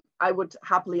 I would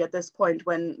happily at this point,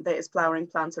 when there is flowering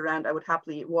plants around, I would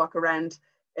happily walk around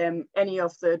any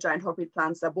of the giant hogweed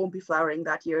plants that won't be flowering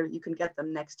that year. You can get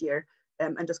them next year,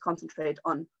 and just concentrate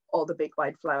on all the big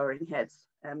wide flowering heads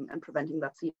and preventing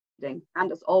that seeding. And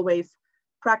as always,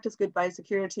 practice good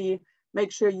biosecurity.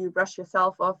 Make sure you brush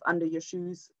yourself off under your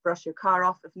shoes, brush your car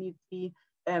off if need be.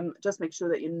 Just make sure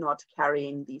that you're not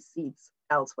carrying these seeds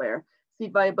elsewhere.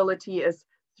 Seed viability is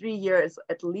 3 years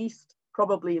at least,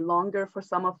 probably longer for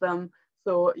some of them.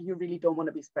 So you really don't want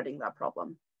to be spreading that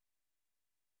problem.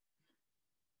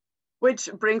 Which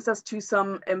brings us to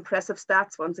some impressive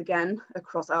stats once again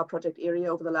across our project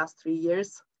area over the last 3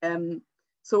 years.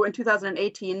 So in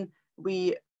 2018,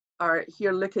 we are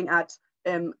here looking at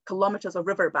kilometers of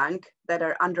riverbank that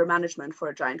are under management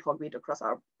for giant hogweed across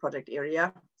our project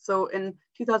area. So in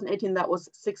 2018, that was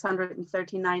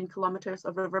 639 kilometers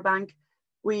of riverbank.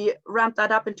 We ramped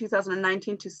that up in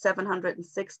 2019 to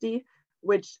 760,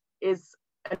 which is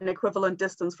an equivalent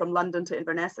distance from London to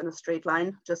Inverness in a straight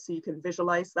line, just so you can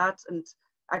visualize that and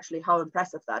actually how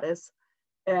impressive that is.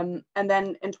 And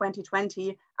then in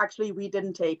 2020, actually, we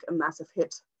didn't take a massive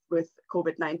hit with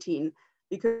COVID-19,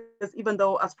 because even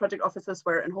though as project officers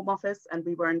were in home office and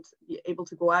we weren't able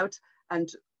to go out, and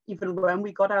even when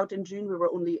we got out in June, we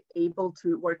were only able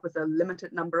to work with a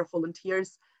limited number of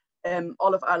volunteers.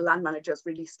 All of our land managers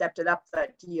really stepped it up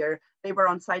that year. They were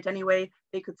on site anyway,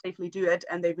 they could safely do it,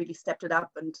 and they really stepped it up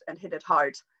and hit it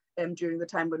hard during the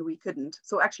time when we couldn't.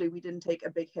 So actually we didn't take a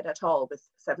big hit at all with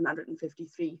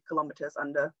 753 kilometers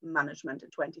under management in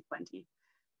 2020.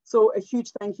 So a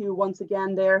huge thank you once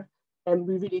again there. And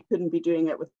we really couldn't be doing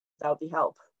it without the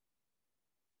help.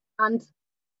 And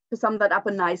to sum that up,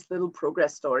 a nice little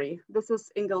progress story. This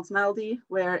is Ingalls Maldy,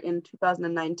 where in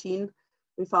 2019,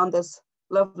 we found this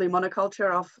lovely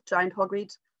monoculture of giant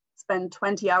hogweed, spent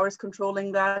 20 hours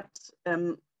controlling that.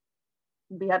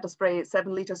 We had to spray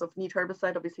 7 liters of neat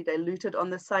herbicide, obviously diluted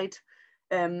on this site.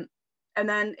 And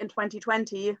then in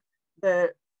 2020,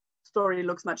 the story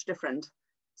looks much different.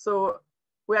 So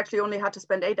we actually only had to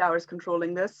spend 8 hours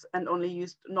controlling this and only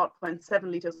used 0.7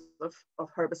 liters of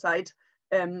herbicide.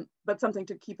 But something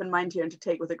to keep in mind here and to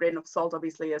take with a grain of salt,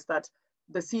 obviously, is that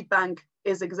the seed bank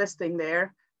is existing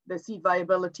there. The seed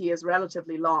viability is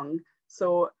relatively long.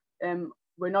 So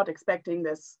we're not expecting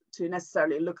this to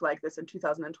necessarily look like this in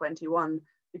 2021,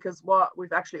 because what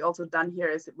we've actually also done here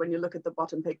is, when you look at the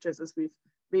bottom pictures, is we've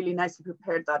really nicely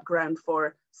prepared that ground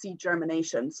for seed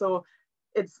germination. So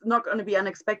it's not going to be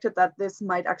unexpected that this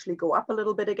might actually go up a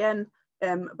little bit again,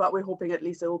 but we're hoping at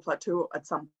least it will plateau at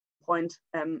some point,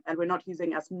 and we're not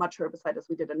using as much herbicide as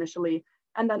we did initially.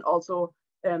 And then also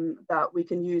that we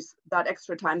can use that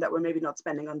extra time that we're maybe not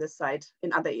spending on this side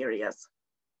in other areas.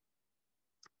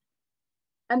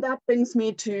 And that brings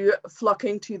me to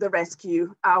flocking to the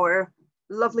rescue, our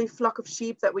lovely flock of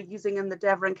sheep that we're using in the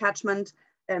Devon catchment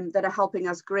that are helping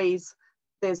us graze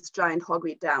this giant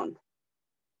hogweed down.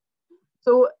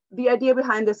 So the idea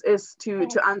behind this is to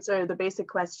answer the basic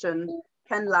question,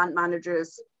 can land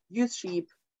managers use sheep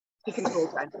to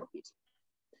control giant hogweed?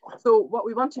 So what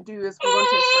we want to do is we want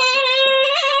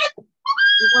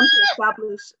to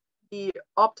establish the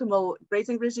optimal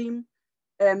grazing regime,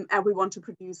 and we want to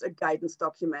produce a guidance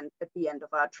document at the end of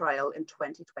our trial in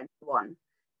 2021.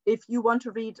 If you want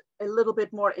to read a little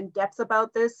bit more in depth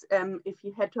about this, if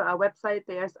you head to our website,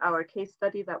 there's our case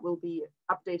study that will be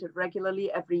updated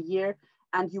regularly every year.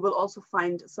 And you will also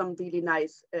find some really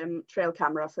nice trail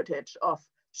camera footage of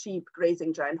sheep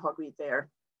grazing giant hogweed there.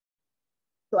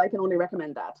 So I can only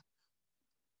recommend that.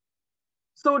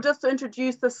 So just to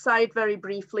introduce the site very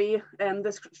briefly,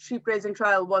 this sheep grazing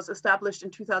trial was established in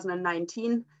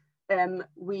 2019.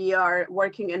 We are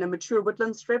working in a mature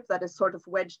woodland strip that is sort of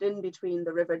wedged in between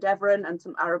the River Devon and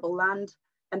some arable land.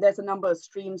 And there's a number of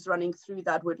streams running through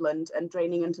that woodland and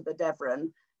draining into the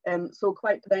Devon. So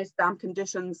quite nice damp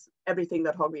conditions, everything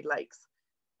that hogweed likes.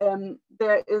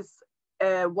 There is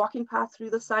a walking path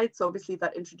through the site, so obviously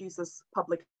that introduces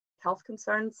public health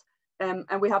concerns. And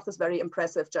we have this very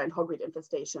impressive giant hogweed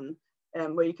infestation,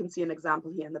 where you can see an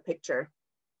example here in the picture.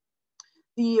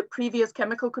 The previous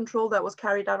chemical control that was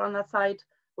carried out on that site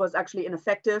was actually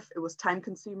ineffective. It was time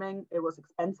consuming, it was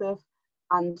expensive,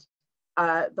 and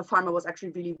the farmer was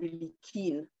actually really, really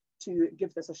keen to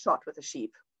give this a shot with the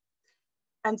sheep.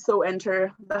 And so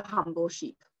enter the humble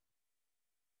sheep.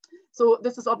 So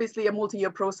this is obviously a multi-year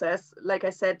process. Like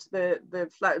I said,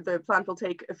 the plant will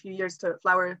take a few years to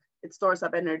flower. It stores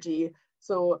up energy.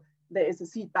 So there is a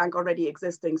seed bank already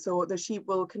existing. So the sheep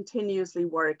will continuously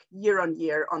work year on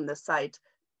year on the site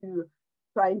to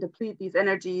try and deplete these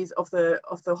energies of the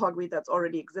hogweed that's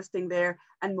already existing there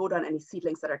and mow down any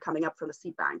seedlings that are coming up from the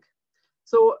seed bank.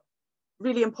 So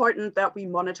really important that we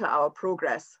monitor our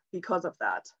progress because of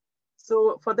that.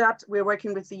 So for that, we're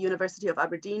working with the University of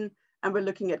Aberdeen, and we're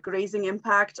looking at grazing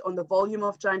impact on the volume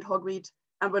of giant hogweed,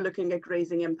 and we're looking at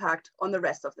grazing impact on the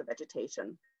rest of the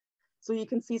vegetation. So you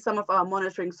can see some of our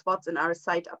monitoring spots in our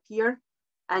site up here,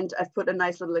 and I've put a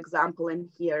nice little example in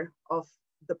here of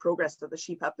the progress that the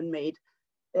sheep have been made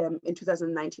in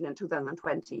 2019 and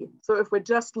 2020. So if we're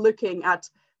just looking at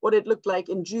what it looked like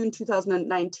in June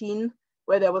 2019,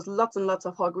 where there was lots and lots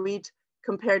of hogweed,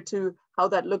 compared to how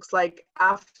that looks like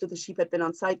after the sheep had been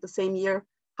on site the same year,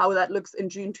 how that looks in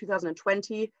June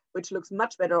 2020, which looks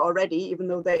much better already, even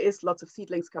though there is lots of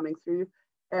seedlings coming through,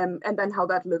 and then how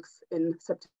that looks in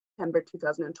September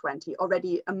 2020,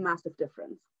 already a massive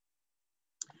difference.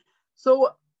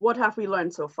 So what have we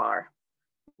learned so far?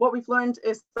 What we've learned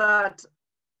is that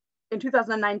in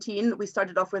 2019, we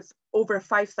started off with over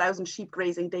 5,000 sheep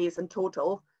grazing days in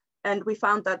total. And we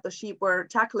found that the sheep were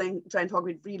tackling giant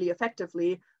hogweed really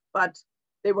effectively, but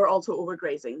they were also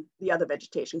overgrazing the other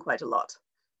vegetation quite a lot.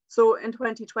 So in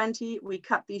 2020, we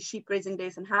cut these sheep grazing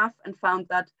days in half and found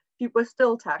that sheep were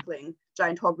still tackling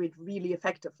giant hogweed really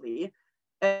effectively.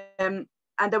 And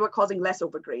they were causing less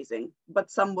overgrazing, but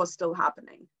some was still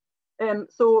happening.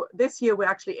 So this year, we're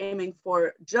actually aiming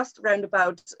for just around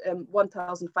about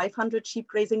 1,500 sheep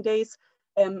grazing days,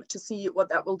 to see what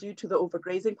that will do to the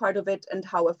overgrazing part of it and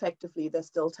how effectively they're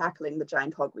still tackling the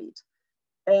giant hogweed.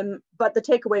 But the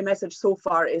takeaway message so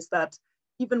far is that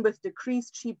even with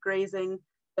decreased sheep grazing,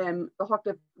 the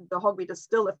hogweed is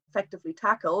still effectively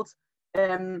tackled,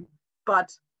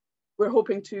 but we're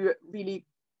hoping to really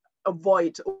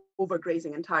avoid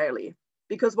overgrazing entirely.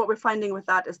 Because what we're finding with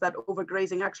that is that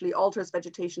overgrazing actually alters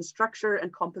vegetation structure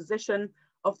and composition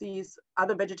of these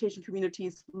other vegetation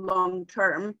communities long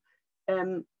term.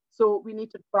 So we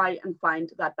need to try and find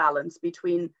that balance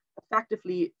between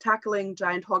effectively tackling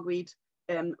giant hogweed,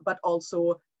 but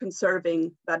also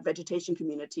conserving that vegetation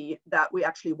community that we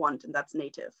actually want and that's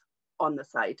native on the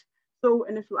site. So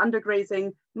initial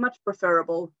undergrazing, much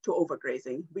preferable to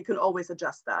overgrazing. We can always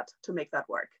adjust that to make that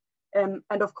work. And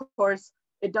of course,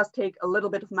 it does take a little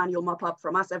bit of manual mop up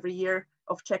from us every year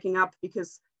of checking up,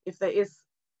 because if there is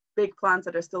big plants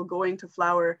that are still going to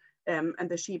flower and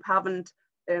the sheep haven't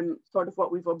sort of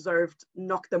what we've observed,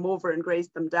 knock them over and graze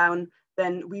them down,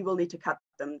 then we will need to cut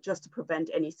them just to prevent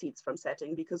any seeds from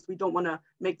setting, because we don't want to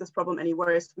make this problem any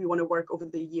worse. We want to work over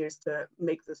the years to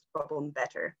make this problem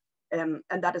better. And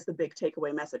that is the big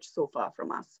takeaway message so far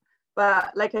from us.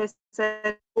 But like I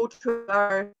said, go to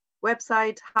our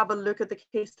website, have a look at the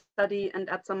case study and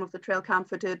at some of the trail cam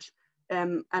footage,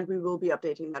 and we will be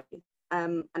updating that.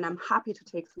 And I'm happy to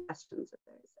take some questions if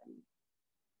there is any.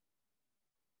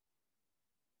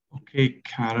 Okay,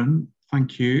 Karen,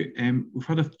 thank you. We've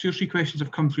had 2 or 3 questions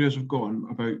have come through as we've gone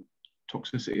about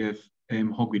toxicity of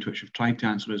hogweed, which we've tried to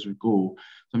answer as we go.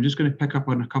 So I'm just going to pick up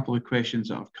on a couple of questions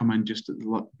that have come in just at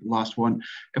the last one.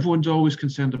 Everyone's always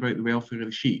concerned about the welfare of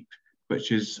the sheep,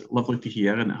 which is lovely to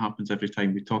hear, and it happens every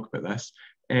time we talk about this.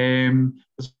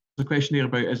 There's a question here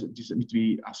about, does it need to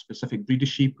be a specific breed of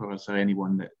sheep, or is there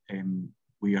anyone that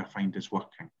we find is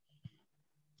working?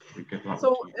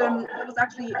 So there was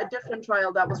actually a different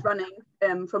trial that was running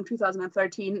from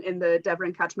 2013 in the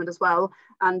Devon catchment as well.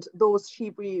 And those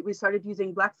sheep, we started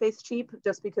using black-faced sheep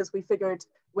just because we figured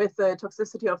with the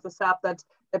toxicity of the sap that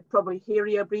a probably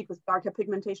hairier breed with darker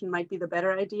pigmentation might be the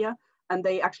better idea. And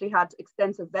they actually had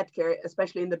extensive vet care,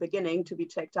 especially in the beginning, to be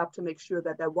checked up to make sure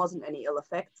that there wasn't any ill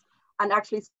effects. And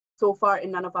actually, so far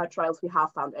in none of our trials, we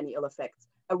have found any ill effects.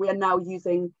 And we are now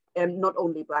using not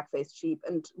only black-faced sheep,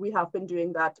 and we have been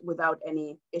doing that without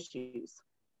any issues.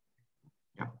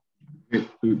 Yeah,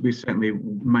 we're certainly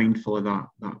mindful of that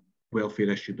welfare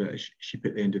issue, but sheep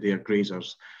at the end of the day are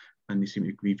grazers, and they seem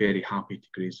to be very happy to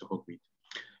graze the hogweed.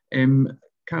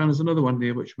 Karen, there's another one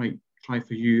there which might try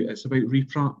for you. It's about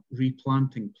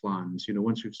replanting plans. You know,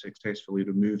 once we've successfully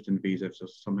removed invasives,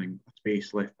 there's something, a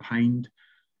space left behind.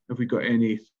 Have we got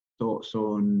any thoughts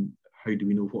on how do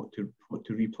we know what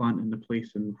to replant in the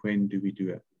place, and when do we do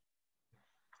it?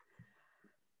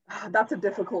 That's a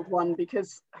difficult one,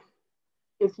 because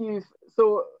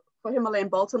so for Himalayan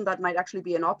balsam, that might actually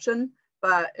be an option.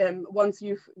 But once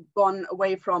you've gone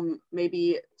away from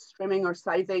maybe strimming or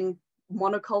sizing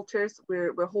monocultures,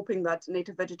 we're hoping that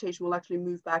native vegetation will actually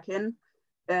move back in.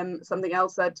 Something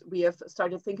else that we have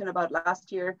started thinking about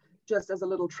last year, just as a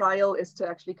little trial, is to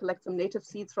actually collect some native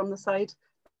seeds from the site,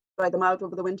 dry them out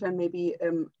over the winter, and maybe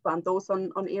plant those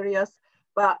on areas.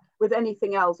 But with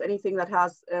anything else, anything that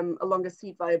has a longer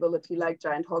seed viability, like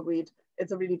giant hogweed,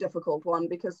 it's a really difficult one,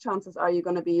 because chances are you're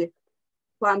going to be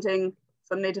planting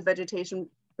some native vegetation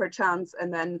per chance,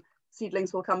 and then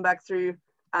seedlings will come back through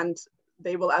and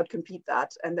they will outcompete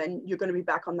that. And then you're going to be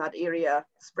back on that area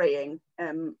spraying.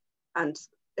 And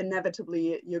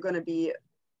inevitably, you're going to be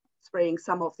spraying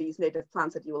some of these native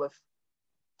plants that you will have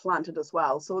planted as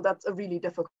well. So that's a really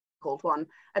difficult one.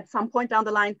 At some point down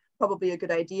the line, probably a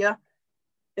good idea.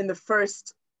 In the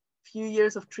first few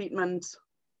years of treatment,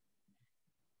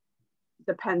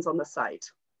 depends on the site.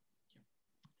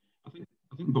 I think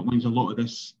but means a lot of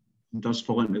this does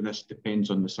fall into this depends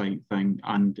on the site thing,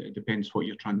 and it depends what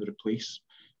you're trying to replace.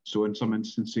 So in some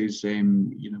instances,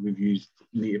 you know, we've used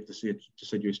native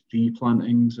deciduous tree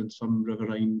plantings in some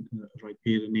riverine,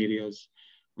 riparian areas,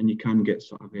 and you can get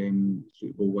sort of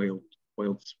suitable wild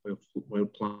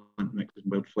plant mixes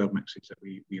and wild flower mixes that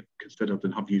we have considered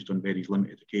and have used on very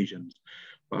limited occasions.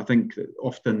 But I think that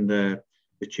often the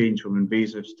change from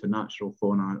invasives to natural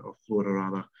fauna, or flora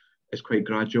rather, is quite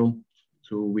gradual.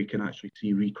 So we can actually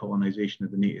see recolonisation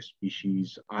of the native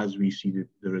species as we see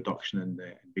the reduction in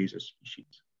the invasive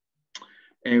species.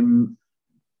 And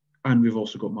we've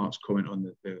also got Mark's comment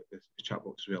on the chat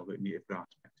box as well about native grass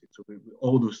mixes. So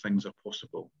all those things are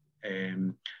possible.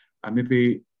 And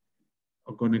maybe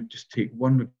I'm going to just take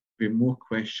one maybe more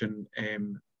question.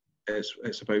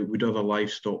 It's about, would other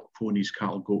livestock, ponies,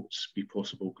 cattle, goats, be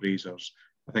possible grazers?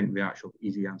 I think the actual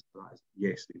easy answer to that is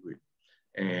yes, they would.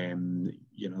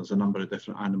 You know, there's a number of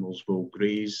different animals will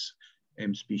graze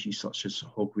species such as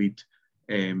hogweed,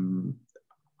 and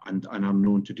are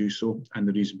known to do so. And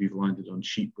the reason we've landed on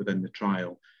sheep within the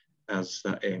trial is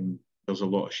that there's a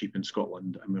lot of sheep in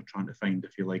Scotland, and we're trying to find,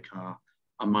 if you like,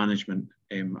 a management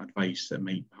advice that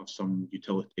might have some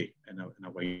utility in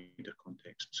a wider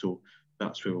context. So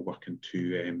that's where we're working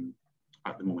to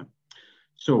at the moment.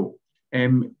 So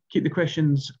keep the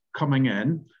questions coming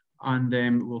in,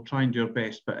 and we'll try and do our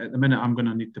best. But at the minute, I'm going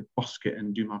to need to busk it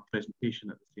and do my presentation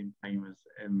at the same time as.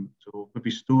 So maybe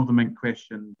store the Mink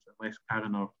questions unless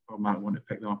Karen or Mark want to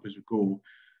pick them up as we go.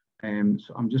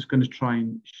 So I'm just going to try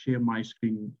and share my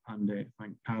screen and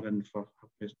thank Karen for her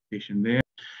presentation there.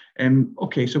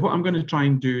 Okay, so what I'm going to try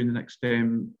and do in the next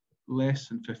less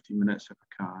than 15 minutes, if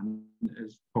I can,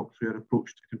 is talk through our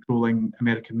approach to controlling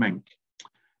American mink.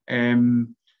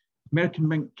 American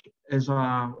mink is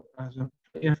a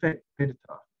effective predator.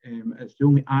 It's the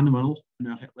only animal on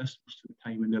our hit list most of the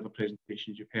time, and the other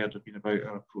presentations you've heard have been about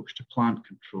our approach to plant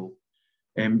control.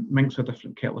 Minks are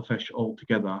different kettle of fish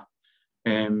altogether.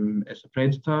 It's a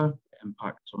predator. It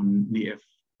impacts on native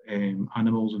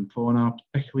animals and fauna,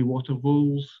 particularly water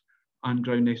voles and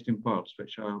ground nesting birds,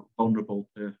 which are vulnerable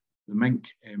to the mink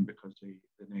because the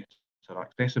nests are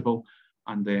accessible,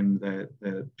 and the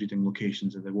breeding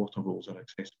locations of the water voles are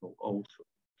accessible also.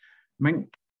 Mink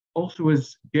also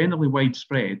is generally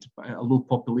widespread, but at a low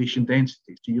population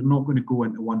density. So you're not going to go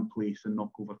into one place and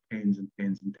knock over tens and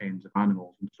tens and tens of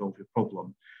animals and solve your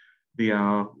problem. They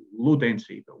are low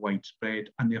density, but widespread,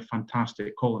 and they're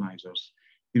fantastic colonizers.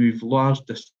 They move large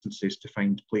distances to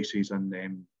find places and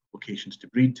locations to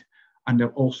breed, and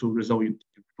they're also resilient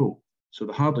to control. So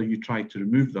the harder you try to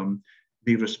remove them,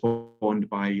 they respond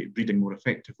by breeding more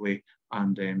effectively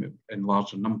and in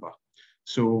larger number.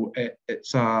 So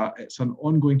it's an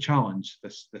ongoing challenge,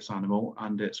 this animal,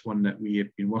 and it's one that we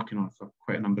have been working on for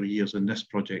quite a number of years in this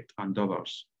project and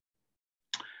others.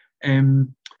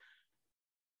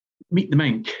 Meet the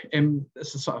mink.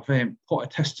 It's a sort of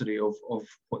potted history of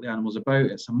what the animal's about.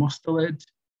 It's a mustelid,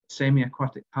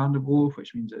 semi-aquatic carnivore,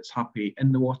 which means it's happy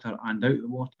in the water and out of the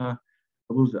water.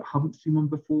 For those that haven't seen one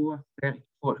before, 30 to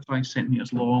 45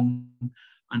 centimetres long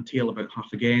and tail about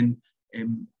half again.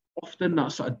 Often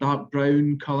that sort of dark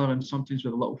brown colour, and sometimes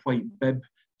with a little white bib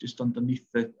just underneath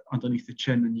the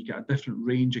chin, and you get a different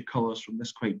range of colours from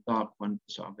this quite dark one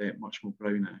to sort of much more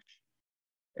brownish.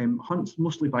 Hunts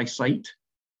mostly by sight,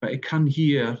 but it can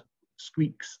hear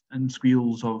squeaks and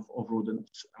squeals of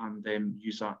rodents and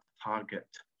use that to target.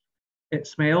 It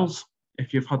smells.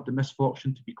 If you've had the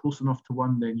misfortune to be close enough to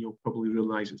one, then you'll probably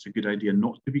realise it's a good idea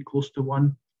not to be close to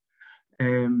one.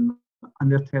 And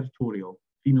they're territorial.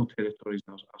 Female territories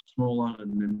are smaller,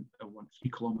 and then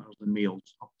 3 kilometres, and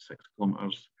males up to 6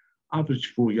 kilometres.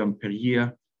 Average 4 young per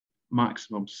year,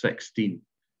 maximum 16.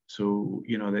 So,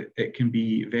 you know, it can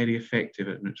be very effective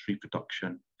in its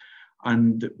reproduction.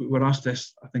 And we were asked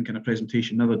this, I think, in a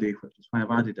presentation the other day, which is why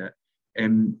I've added it.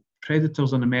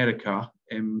 Predators in America,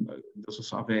 there's a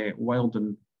sort of a wild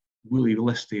and woolly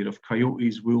list here of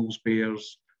coyotes, wolves,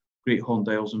 bears, great horned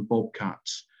owls, and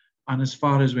bobcats. And as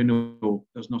far as we know,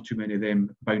 there's not too many of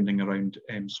them bounding around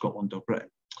Scotland or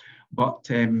Britain. But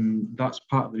that's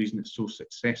part of the reason it's so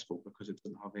successful, because it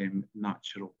doesn't have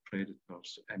natural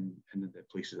predators in the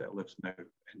places that it lives now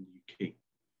in the UK.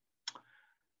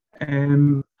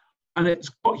 And it's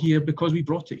got here because we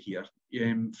brought it here.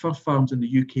 Fur farms in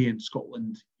the UK and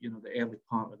Scotland, you know, the early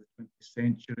part of the 20th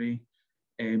century,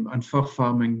 and fur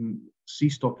farming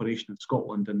ceased operation in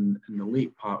Scotland in the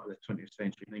late part of the 20th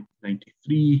century,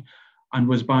 1993, and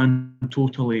was banned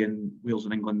totally in Wales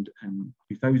and England in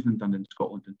 2000 and in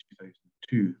Scotland in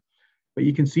 2002. But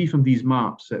you can see from these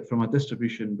maps that from a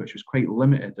distribution which was quite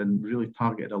limited and really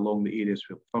targeted along the areas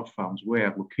where fur farms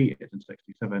were located in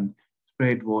 67,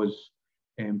 spread was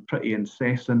pretty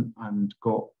incessant and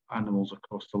got animals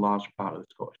across the large part of the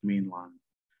Scottish mainland.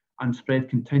 And spread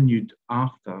continued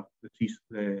after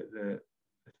the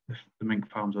mink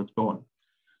farms had gone.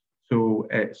 So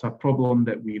it's a problem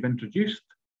that we've introduced,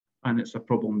 and it's a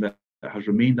problem that has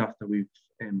remained after we've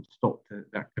stopped the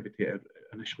activity that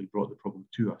initially brought the problem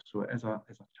to us. So it is a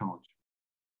challenge.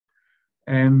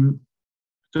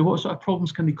 So what sort of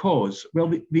problems can they cause? Well,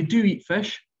 they do eat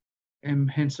fish.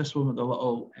 Hence this one with the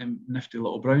little nifty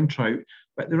little brown trout.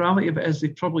 But the reality of it is they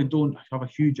probably don't have a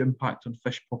huge impact on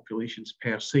fish populations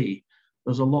per se.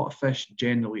 There's a lot of fish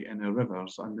generally in our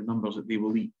rivers, and the numbers that they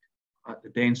will eat at the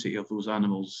density of those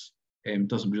animals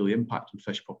doesn't really impact on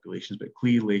fish populations, but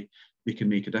clearly they can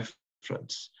make a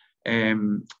difference.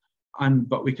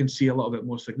 But we can see a little bit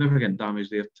more significant damage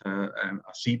there to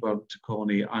a seabird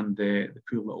colony and the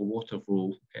poor little water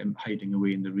vole hiding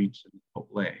away in the reeds in the top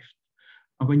left.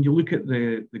 And when you look at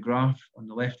the graph on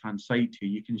the left-hand side here,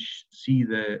 you can see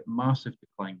the massive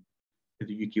decline of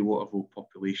the UK water vole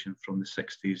population from the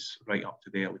 60s right up to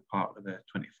the early part of the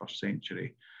 21st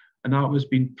century. And that was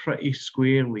being pretty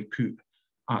squarely put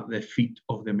at the feet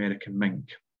of the American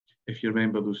mink. If you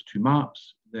remember those two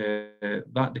maps,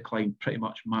 that decline pretty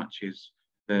much matches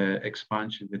the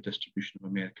expansion of the distribution of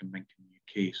American mink in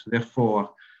the UK. So therefore,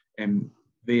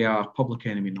 they are public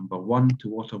enemy number one to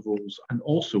water voles. And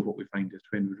also what we find is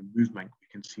when we remove mink, we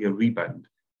can see a rebound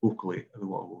locally of the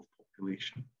water vole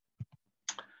population.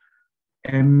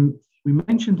 We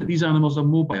mentioned that these animals are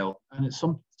mobile, and it's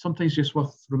sometimes just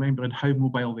worth remembering how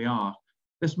mobile they are.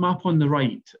 This map on the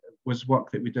right was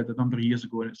work that we did a number of years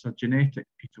ago, and it's a genetic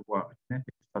piece of work, a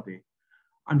genetic study.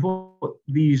 And what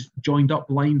these joined up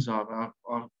lines are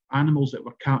animals that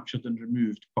were captured and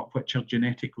removed, but which are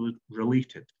genetically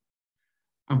related.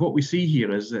 And what we see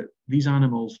here is that these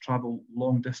animals travel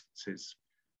long distances.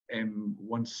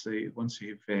 Once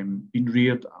they've been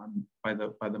reared by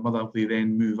the mother, they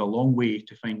then move a long way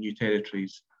to find new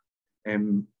territories.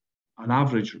 An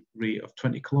average rate of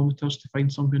 20 kilometres to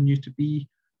find somewhere new to be,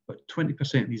 but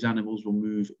 20% of these animals will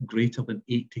move greater than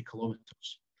 80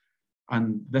 kilometres.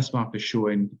 And this map is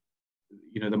showing,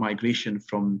 you know, the migration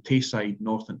from Tayside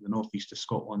north into the northeast of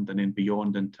Scotland and then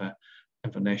beyond into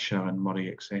Inverness and Moray,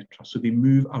 etc. So they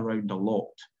move around a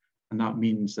lot, and that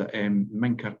means that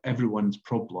mink are everyone's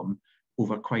problem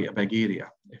over quite a big area.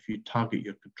 If you target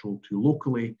your control too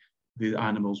locally, the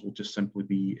animals will just simply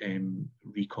be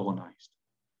recolonised.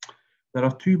 There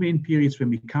are two main periods when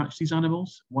we catch these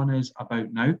animals. One is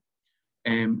about now,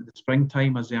 the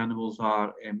springtime, as the animals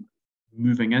are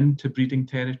moving into breeding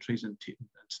territories and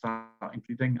starting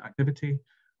breeding activity,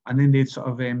 and then they sort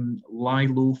of lie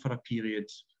low for a period,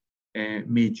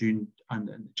 May, June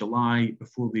and July,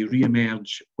 before they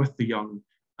re-emerge with the young,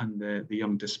 and the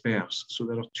young disperse. So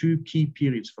there are two key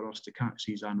periods for us to catch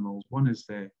these animals. One is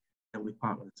the early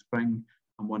part of the spring,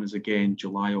 and one is again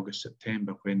July, August,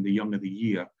 September, when the young of the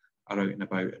year are out and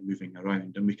about and moving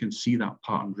around. And we can see that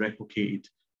pattern replicated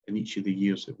in each of the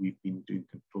years that we've been doing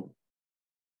control.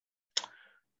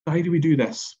 So how do we do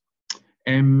this?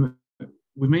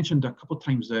 We mentioned a couple of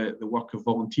times the work of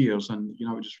volunteers, and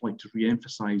I would just like to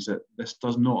re-emphasize that this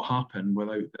does not happen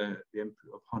without the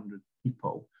input of 100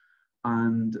 people.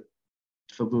 And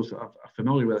for those that are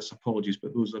familiar with this, apologies,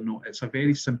 but those are not. It's a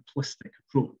very simplistic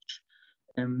approach.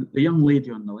 The young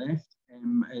lady on the left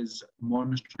is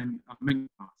monitoring a mink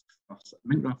raft. A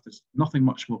mink raft is nothing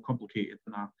much more complicated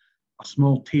than a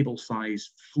small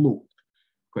table-sized float,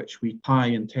 which we tie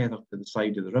and tether to the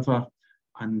side of the river.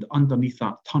 And underneath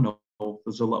that tunnel,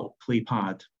 there's a little clay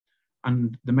pad.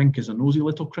 And the mink is a nosy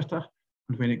little critter.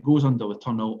 And when it goes under the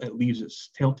tunnel, it leaves its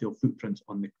telltale footprints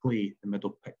on the clay, the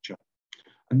middle picture.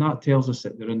 And that tells us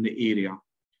that they're in the area.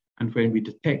 And when we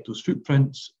detect those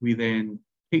footprints, we then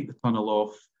take the tunnel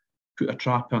off, put a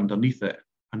trap underneath it,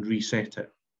 and reset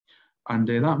it. And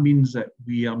that means that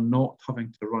we are not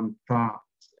having to run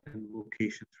traps in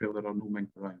locations where there are no mink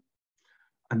around.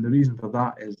 And the reason for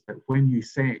that is that when you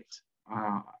set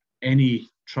any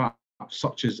trap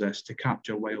such as this to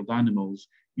capture wild animals,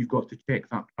 you've got to check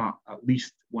that trap at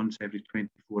least once every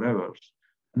 24 hours.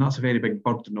 And that's a very big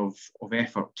burden of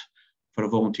effort for a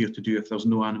volunteer to do if there's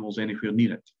no animals anywhere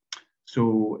near it.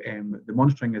 So the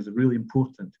monitoring is really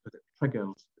important because it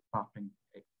triggers the trapping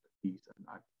expertise.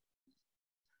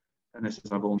 And this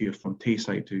is a volunteer from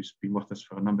Tayside who's been with us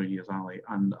for a number of years, Ali,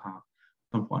 and a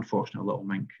somewhat unfortunate little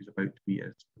mink who's about to be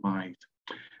demised.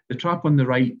 The trap on the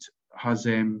right has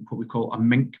what we call a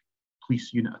mink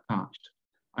police unit attached.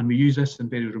 And we use this in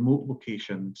very remote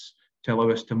locations to allow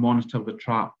us to monitor the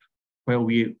trap where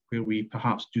we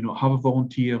perhaps do not have a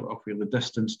volunteer or where the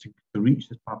distance to reach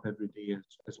the trap every day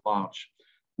is large.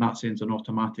 And that sends an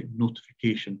automatic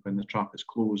notification when the trap is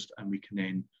closed and we can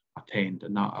then attend.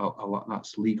 And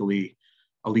that's a legally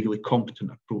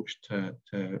competent approach to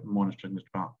monitoring the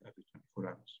trap every 24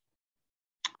 hours.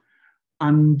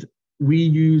 And we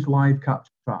use live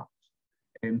capture traps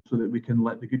so that we can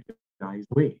let the good guys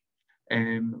away.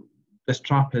 This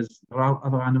trap there are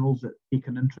other animals that take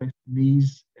an interest in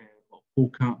these.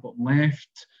 Polecat bottom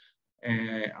left,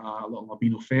 a little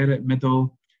albino ferret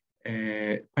middle,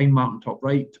 pine marten top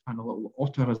right, and a little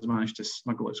otter has managed to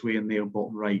snuggle its way in there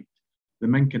bottom right. The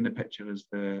mink in the picture is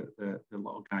the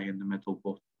little guy in the middle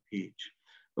bottom page.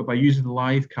 But by using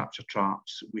live capture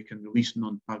traps, we can release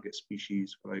non-target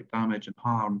species without damage and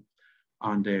harm,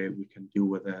 and we can deal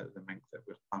with the mink that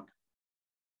we're targeting.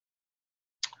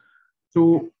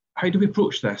 So how do we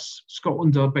approach this?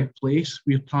 Scotland's a big place.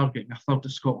 We're targeting a third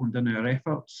of Scotland in our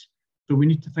efforts. So we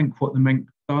need to think what the mink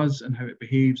does and how it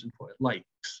behaves and what it likes.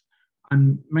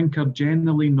 And mink are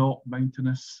generally not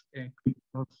mountainous creatures,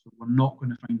 so we're not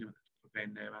going to find them at the top of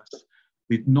Ben Nevis.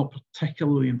 They're not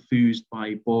particularly enthused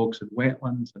by bogs and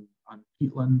wetlands and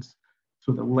peatlands,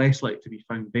 so they're less likely to be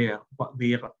found there. But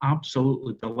they are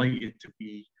absolutely delighted to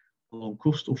be along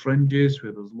coastal fringes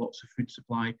where there's lots of food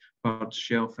supply, birds,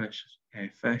 shellfish,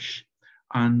 fish,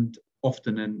 and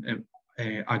often in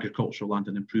agricultural land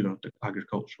and improved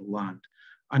agricultural land.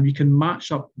 And we can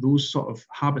match up those sort of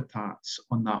habitats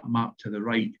on that map to the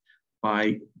right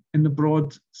by, in the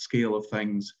broad scale of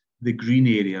things, the green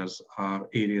areas are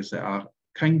areas that are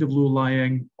kind of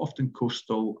low-lying, often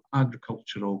coastal,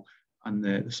 agricultural, and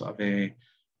the sort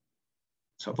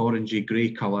of orangey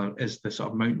grey colour is the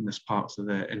sort of mountainous parts of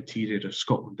the interior of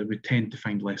Scotland, and we tend to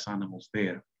find less animals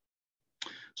there.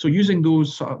 So using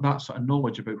that sort of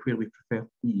knowledge about where we prefer to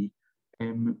be,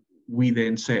 we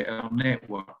then set our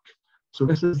network. So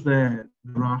this is the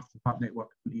raft trap network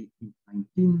from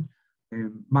 1819.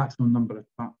 Maximum number of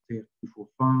traps there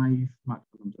 245,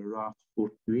 maximum number of rafts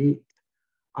 428,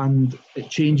 and it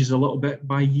changes a little bit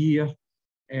by year,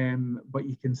 but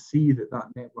you can see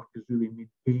that network is really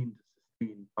maintained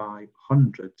by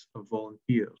hundreds of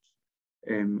volunteers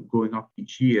going up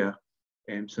each year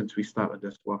since we started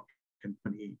this work in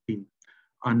 2018,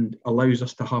 and allows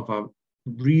us to have a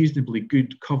reasonably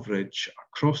good coverage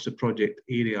across the project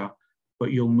area,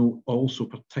 but you'll note also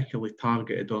particularly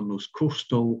targeted on those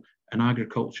coastal and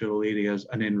agricultural areas,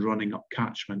 and then running up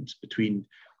catchments between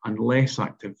and less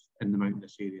active in the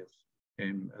mountainous areas,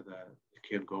 the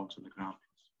Cairngorms and the Grampians.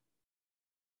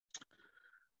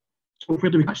 So where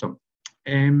do we catch them?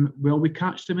 Well, we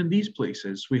catch them in these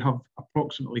places. We have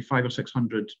approximately 500 or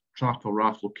 600 trap or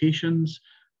raft locations,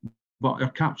 but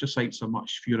our capture sites are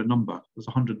much fewer in number. There's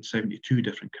 172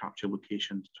 different capture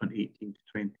locations, 2018 to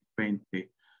 2020,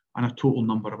 and a total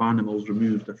number of animals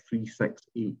removed of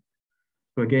 368.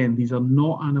 So again, these are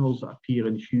not animals that appear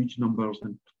in huge numbers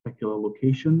in particular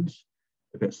locations,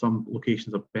 but some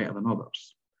locations are better than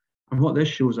others. And what this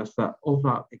shows us that of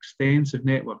that extensive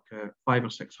network, 500 or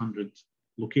 600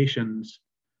 locations,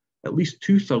 at least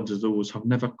 2/3 of those have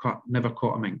never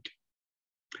caught a mink.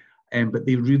 But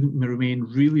they remain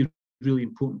really, really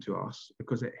important to us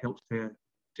because it helps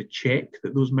to check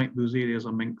that those areas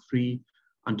are mink-free,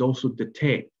 and also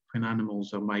detect when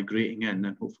animals are migrating in,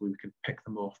 and hopefully we can pick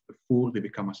them off before they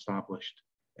become established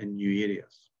in new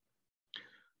areas.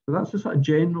 So that's the sort of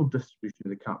general distribution of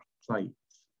the captured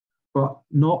sites, but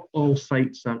not all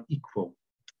sites are equal.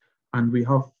 And we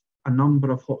have a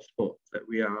number of hotspots that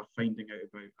we are finding out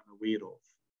about and aware of.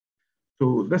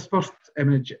 So this first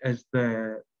image is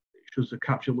shows the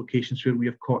capture locations where we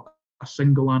have caught a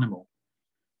single animal.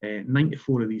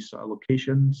 94 of these sort of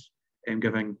locations,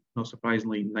 giving, not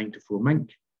surprisingly, 94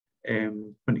 mink,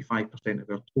 25% of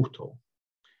our total.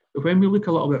 But when we look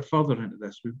a little bit further into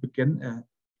this, we begin to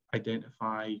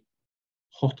identify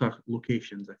hotter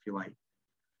locations, if you like.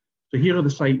 So here are the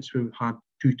sites where we've had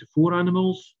 2 to 4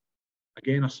 animals.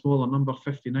 Again, a smaller number,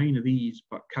 59 of these,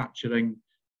 but capturing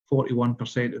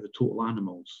 41% of the total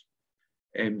animals.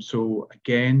 So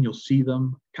again, you'll see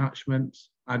them, catchments,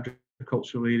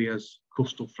 agricultural areas,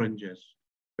 coastal fringes.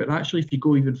 But actually, if you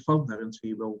go even further and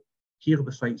say, well, here are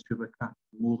the sites where we're catching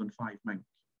more than 5 mink.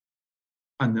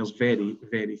 And there's very,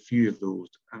 very few of those.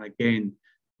 And again,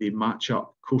 they match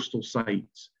up coastal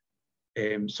sites,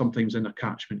 sometimes in their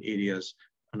catchment areas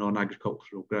and on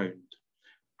agricultural ground.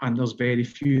 And there's very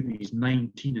few of these,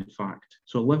 19 in fact.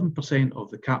 So 11% of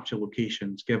the capture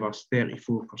locations give us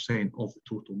 34% of the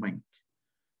total mink.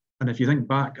 And if you think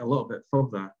back a little bit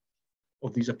further,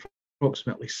 of these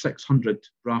approximately 600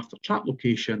 raft or trap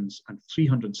locations and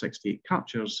 368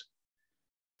 captures,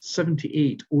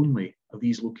 78 only of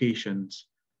these locations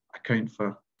account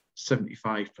for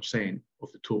 75%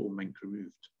 of the total mink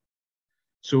removed.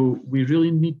 So we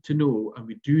really need to know, and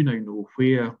we do now know,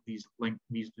 where these mink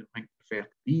prefer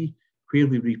to be, where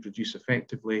they reproduce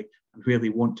effectively, and where they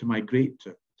want to migrate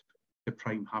to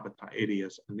prime habitat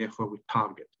areas, and therefore we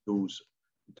target those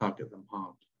and target them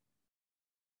hard.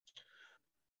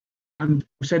 And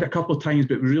we said it a couple of times,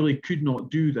 but we really could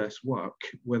not do this work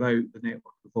without the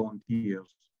network of volunteers.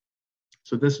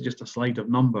 So this is just a slide of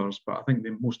numbers, but I think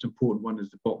the most important one is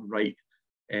the bottom right.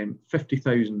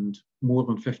 50,000, more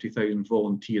than 50,000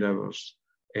 volunteer hours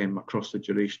across the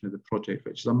duration of the project,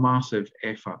 which is a massive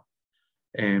effort.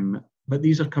 But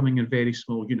these are coming in very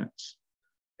small units.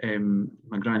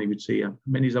 My granny would say,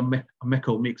 many's a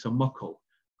mickle makes a muckle.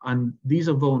 And these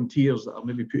are volunteers that are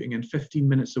maybe putting in 15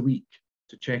 minutes a week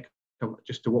to check,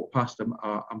 just to walk past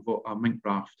a mink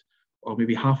raft, or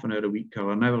maybe half an hour a week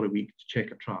or an hour a week to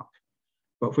check a trap.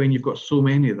 But when you've got so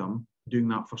many of them doing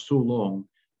that for so long,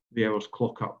 the hours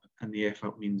clock up, and the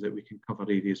effort means that we can cover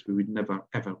areas we would never,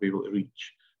 ever be able to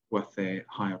reach with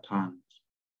hired hands.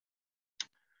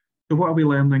 So what are we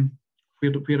learning?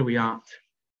 Where are we at?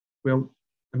 Well,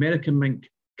 American mink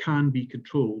can be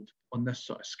controlled on this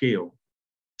sort of scale.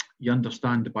 You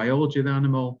understand the biology of the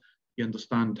animal, you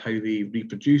understand how they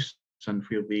reproduce and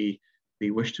where they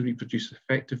wish to reproduce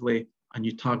effectively, and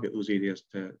you target those areas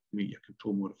to make your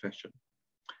control more efficient.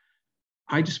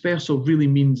 High dispersal really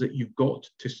means that you've got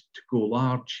to go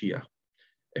large here.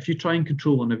 If you try and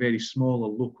control on a very small or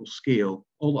local scale,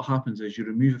 all that happens is you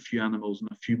remove a few animals and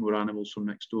a few more animals from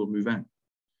next door move in.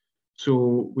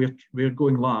 So we're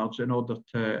going large in order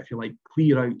to, if you like,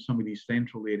 clear out some of these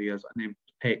central areas and then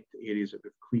protect the areas that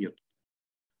we've cleared.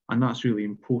 And that's really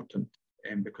important,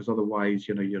 because otherwise,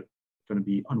 you're going to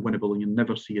be unwinnable and you'll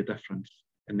never see a difference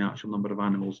in the actual number of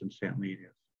animals in certain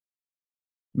areas.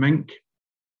 Mink,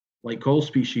 like all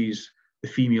species, the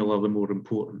female are the more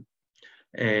important.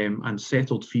 And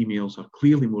settled females are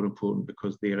clearly more important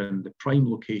because they're in the prime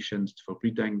locations for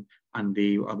breeding, and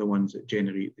they are the ones that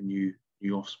generate the new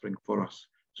offspring for us.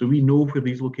 So we know where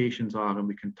these locations are and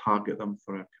we can target them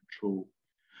for our control.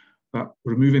 But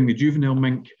removing the juvenile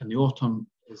mink in the autumn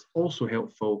is also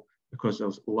helpful because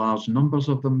there's large numbers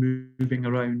of them moving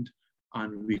around,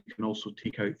 and we can also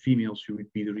take out females who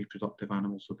would be the reproductive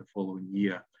animals of the following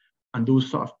year. And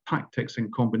those sort of tactics in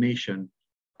combination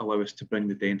allow us to bring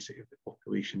the density of the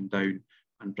population down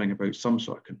and bring about some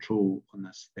sort of control on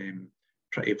this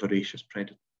pretty voracious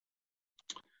predator.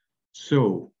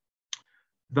 So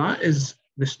that is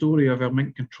the story of our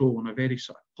mink control in a very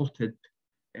sort of potted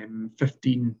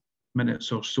 15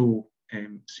 minutes or so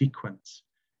sequence.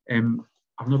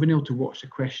 I've not been able to watch the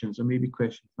questions. There may be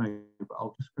questions now, but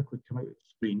I'll just quickly come out of the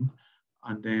screen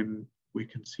and we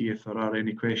can see if there are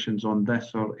any questions on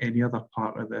this or any other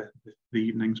part of the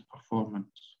evening's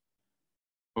performance.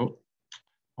 Oh,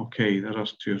 okay, there are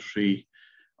 2 or 3.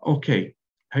 Okay,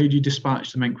 how do you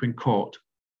dispatch the mink when caught?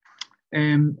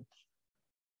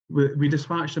 We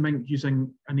dispatch the mink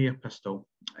using an air pistol.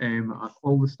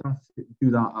 All the staff that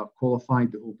do that are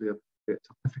qualified, that hold their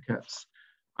certificates,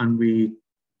 and we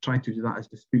try to do that as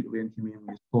discreetly and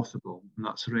humanely as possible, and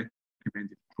that's a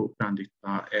recommended approach, Andy,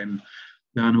 that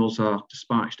the animals are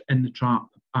dispatched in the trap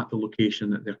at the location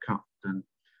that they're captured in.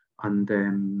 And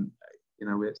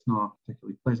it's not a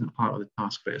particularly pleasant part of the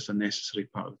task, but it's a necessary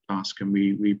part of the task. And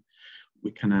we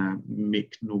we kind of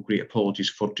make no great apologies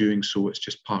for doing so. It's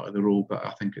just part of the role, but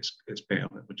I think it's better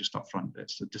that we're just upfront.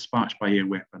 It's a dispatch by air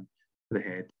weapon to the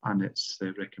head, and it's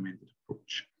the recommended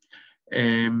approach.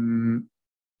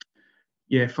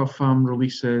 Yeah, for farm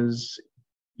releases,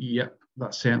 yep,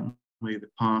 that's certainly the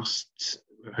past,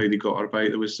 how they got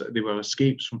about. They were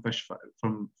escapes from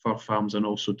fur farms and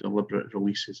also deliberate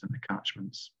releases in the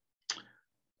catchments.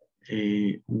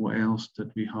 What else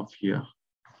did we have here?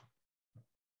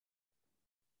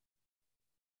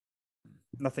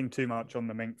 Nothing too much on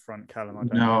the mink front, Callum. I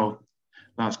don't no, know.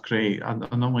 That's great. I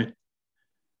normally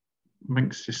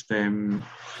mink's just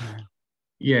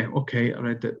yeah, okay, I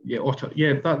read it. Yeah, otter.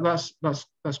 Yeah, that's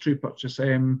true purchase.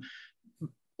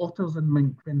 Otters and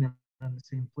mink, when they're in the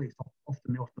same place,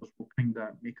 often the otters will kind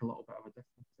of make a little bit of a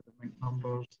difference to the mink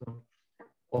numbers. They're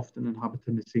often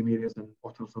inhabiting the same areas, and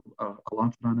otters are a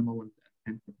larger animal and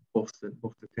tend to buff the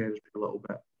territory a little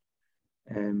bit.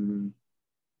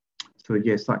 So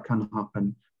yes, that can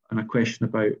happen. And a question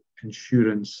about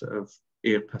insurance of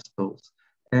air pistols.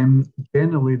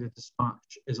 Generally, the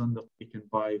dispatch is undertaken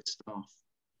by staff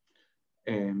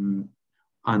and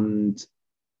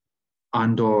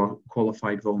or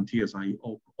qualified volunteers, i.e.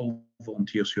 all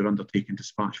volunteers who are undertaking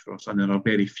dispatch for us, and there are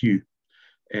very few,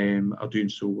 are doing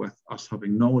so with us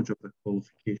having knowledge of the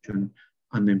qualification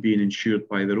and then being insured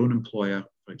by their own employer.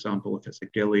 For example, if it's a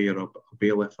ghillie or a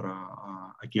bailiff or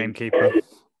a gamekeeper,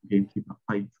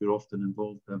 Pipe, who are often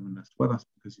involved in this with us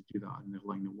because they do that in their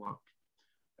line of work.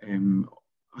 And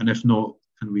if not,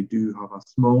 and we do have a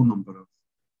small number of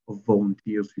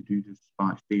volunteers who do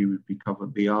dispatch, they would be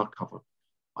covered. They are covered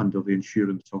under the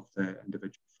insurance of the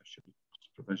individual fishery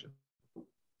provision.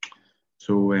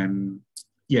 So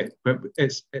yeah, but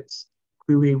it's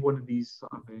clearly one of these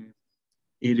sort of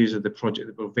areas of the project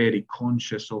that we're very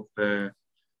conscious of the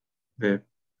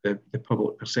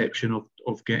public perception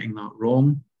of getting that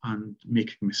wrong and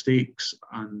making mistakes,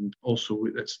 and also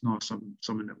it's not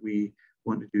something that we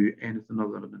want to do anything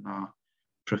other than a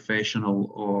professional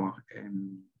or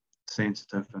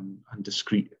sensitive and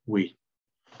discreet way.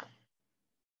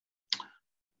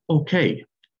 Okay,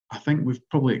 I think we've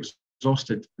probably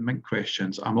exhausted the mink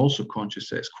questions. I'm also conscious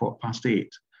that it's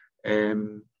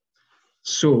 8:15.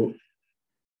 So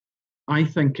I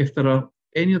think if there are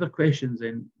any other questions,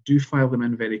 then do file them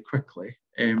in very quickly,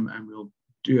 and we'll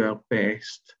do our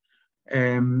best.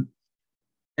 In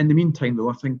the meantime, though,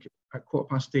 I think at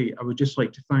 8:15, I would just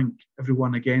like to thank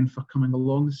everyone again for coming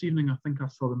along this evening. I think I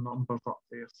saw the numbers up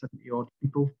there, 70-odd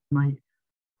people tonight,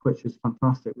 which is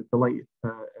fantastic. We're delighted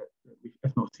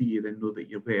if not see you, then know that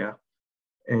you're there.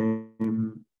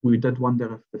 We did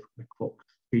wonder if the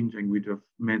clock's changing would have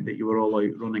meant that you were all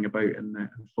out running about and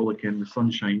frolicking in the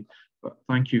sunshine. But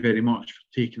thank you very much for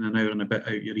taking an hour and a bit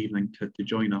out your evening to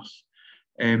join us.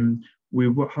 We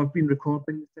have been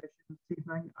recording the session this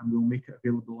evening, and we'll make it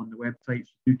available on the website,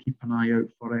 so do keep an eye out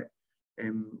for it.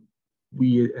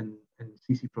 We in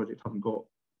CC Project haven't got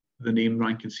the name,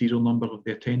 rank and serial number of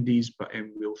the attendees, but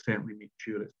we'll certainly make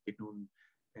sure it's made known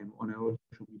on our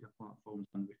social media platforms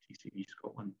and with TCV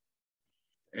Scotland.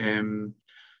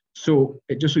 So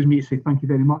it just leaves me to say thank you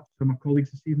very much to my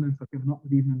colleagues this evening for giving up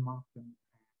the evening, Mark and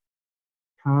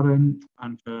Karen,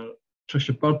 and for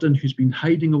Tricia Burden, who's been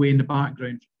hiding away in the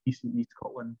background for TCV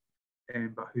Scotland,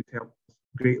 but who's helped us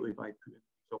greatly by putting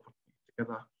these opportunities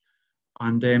together.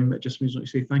 And it just means to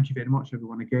say thank you very much,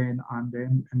 everyone, again, and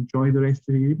enjoy the rest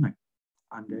of the evening.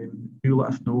 And do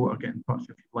let us know or get in touch if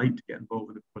you'd like to get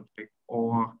involved in the project,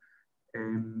 or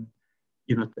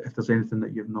you know, if there's anything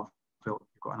that you've not felt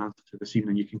you've got an answer to this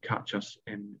evening, you can catch us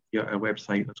via our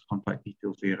website. There's contact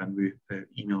details there, and the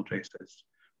email address is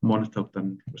monitored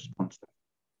and responsive.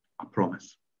 I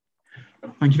promise.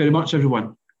 Thank you very much,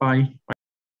 everyone. Bye. Bye.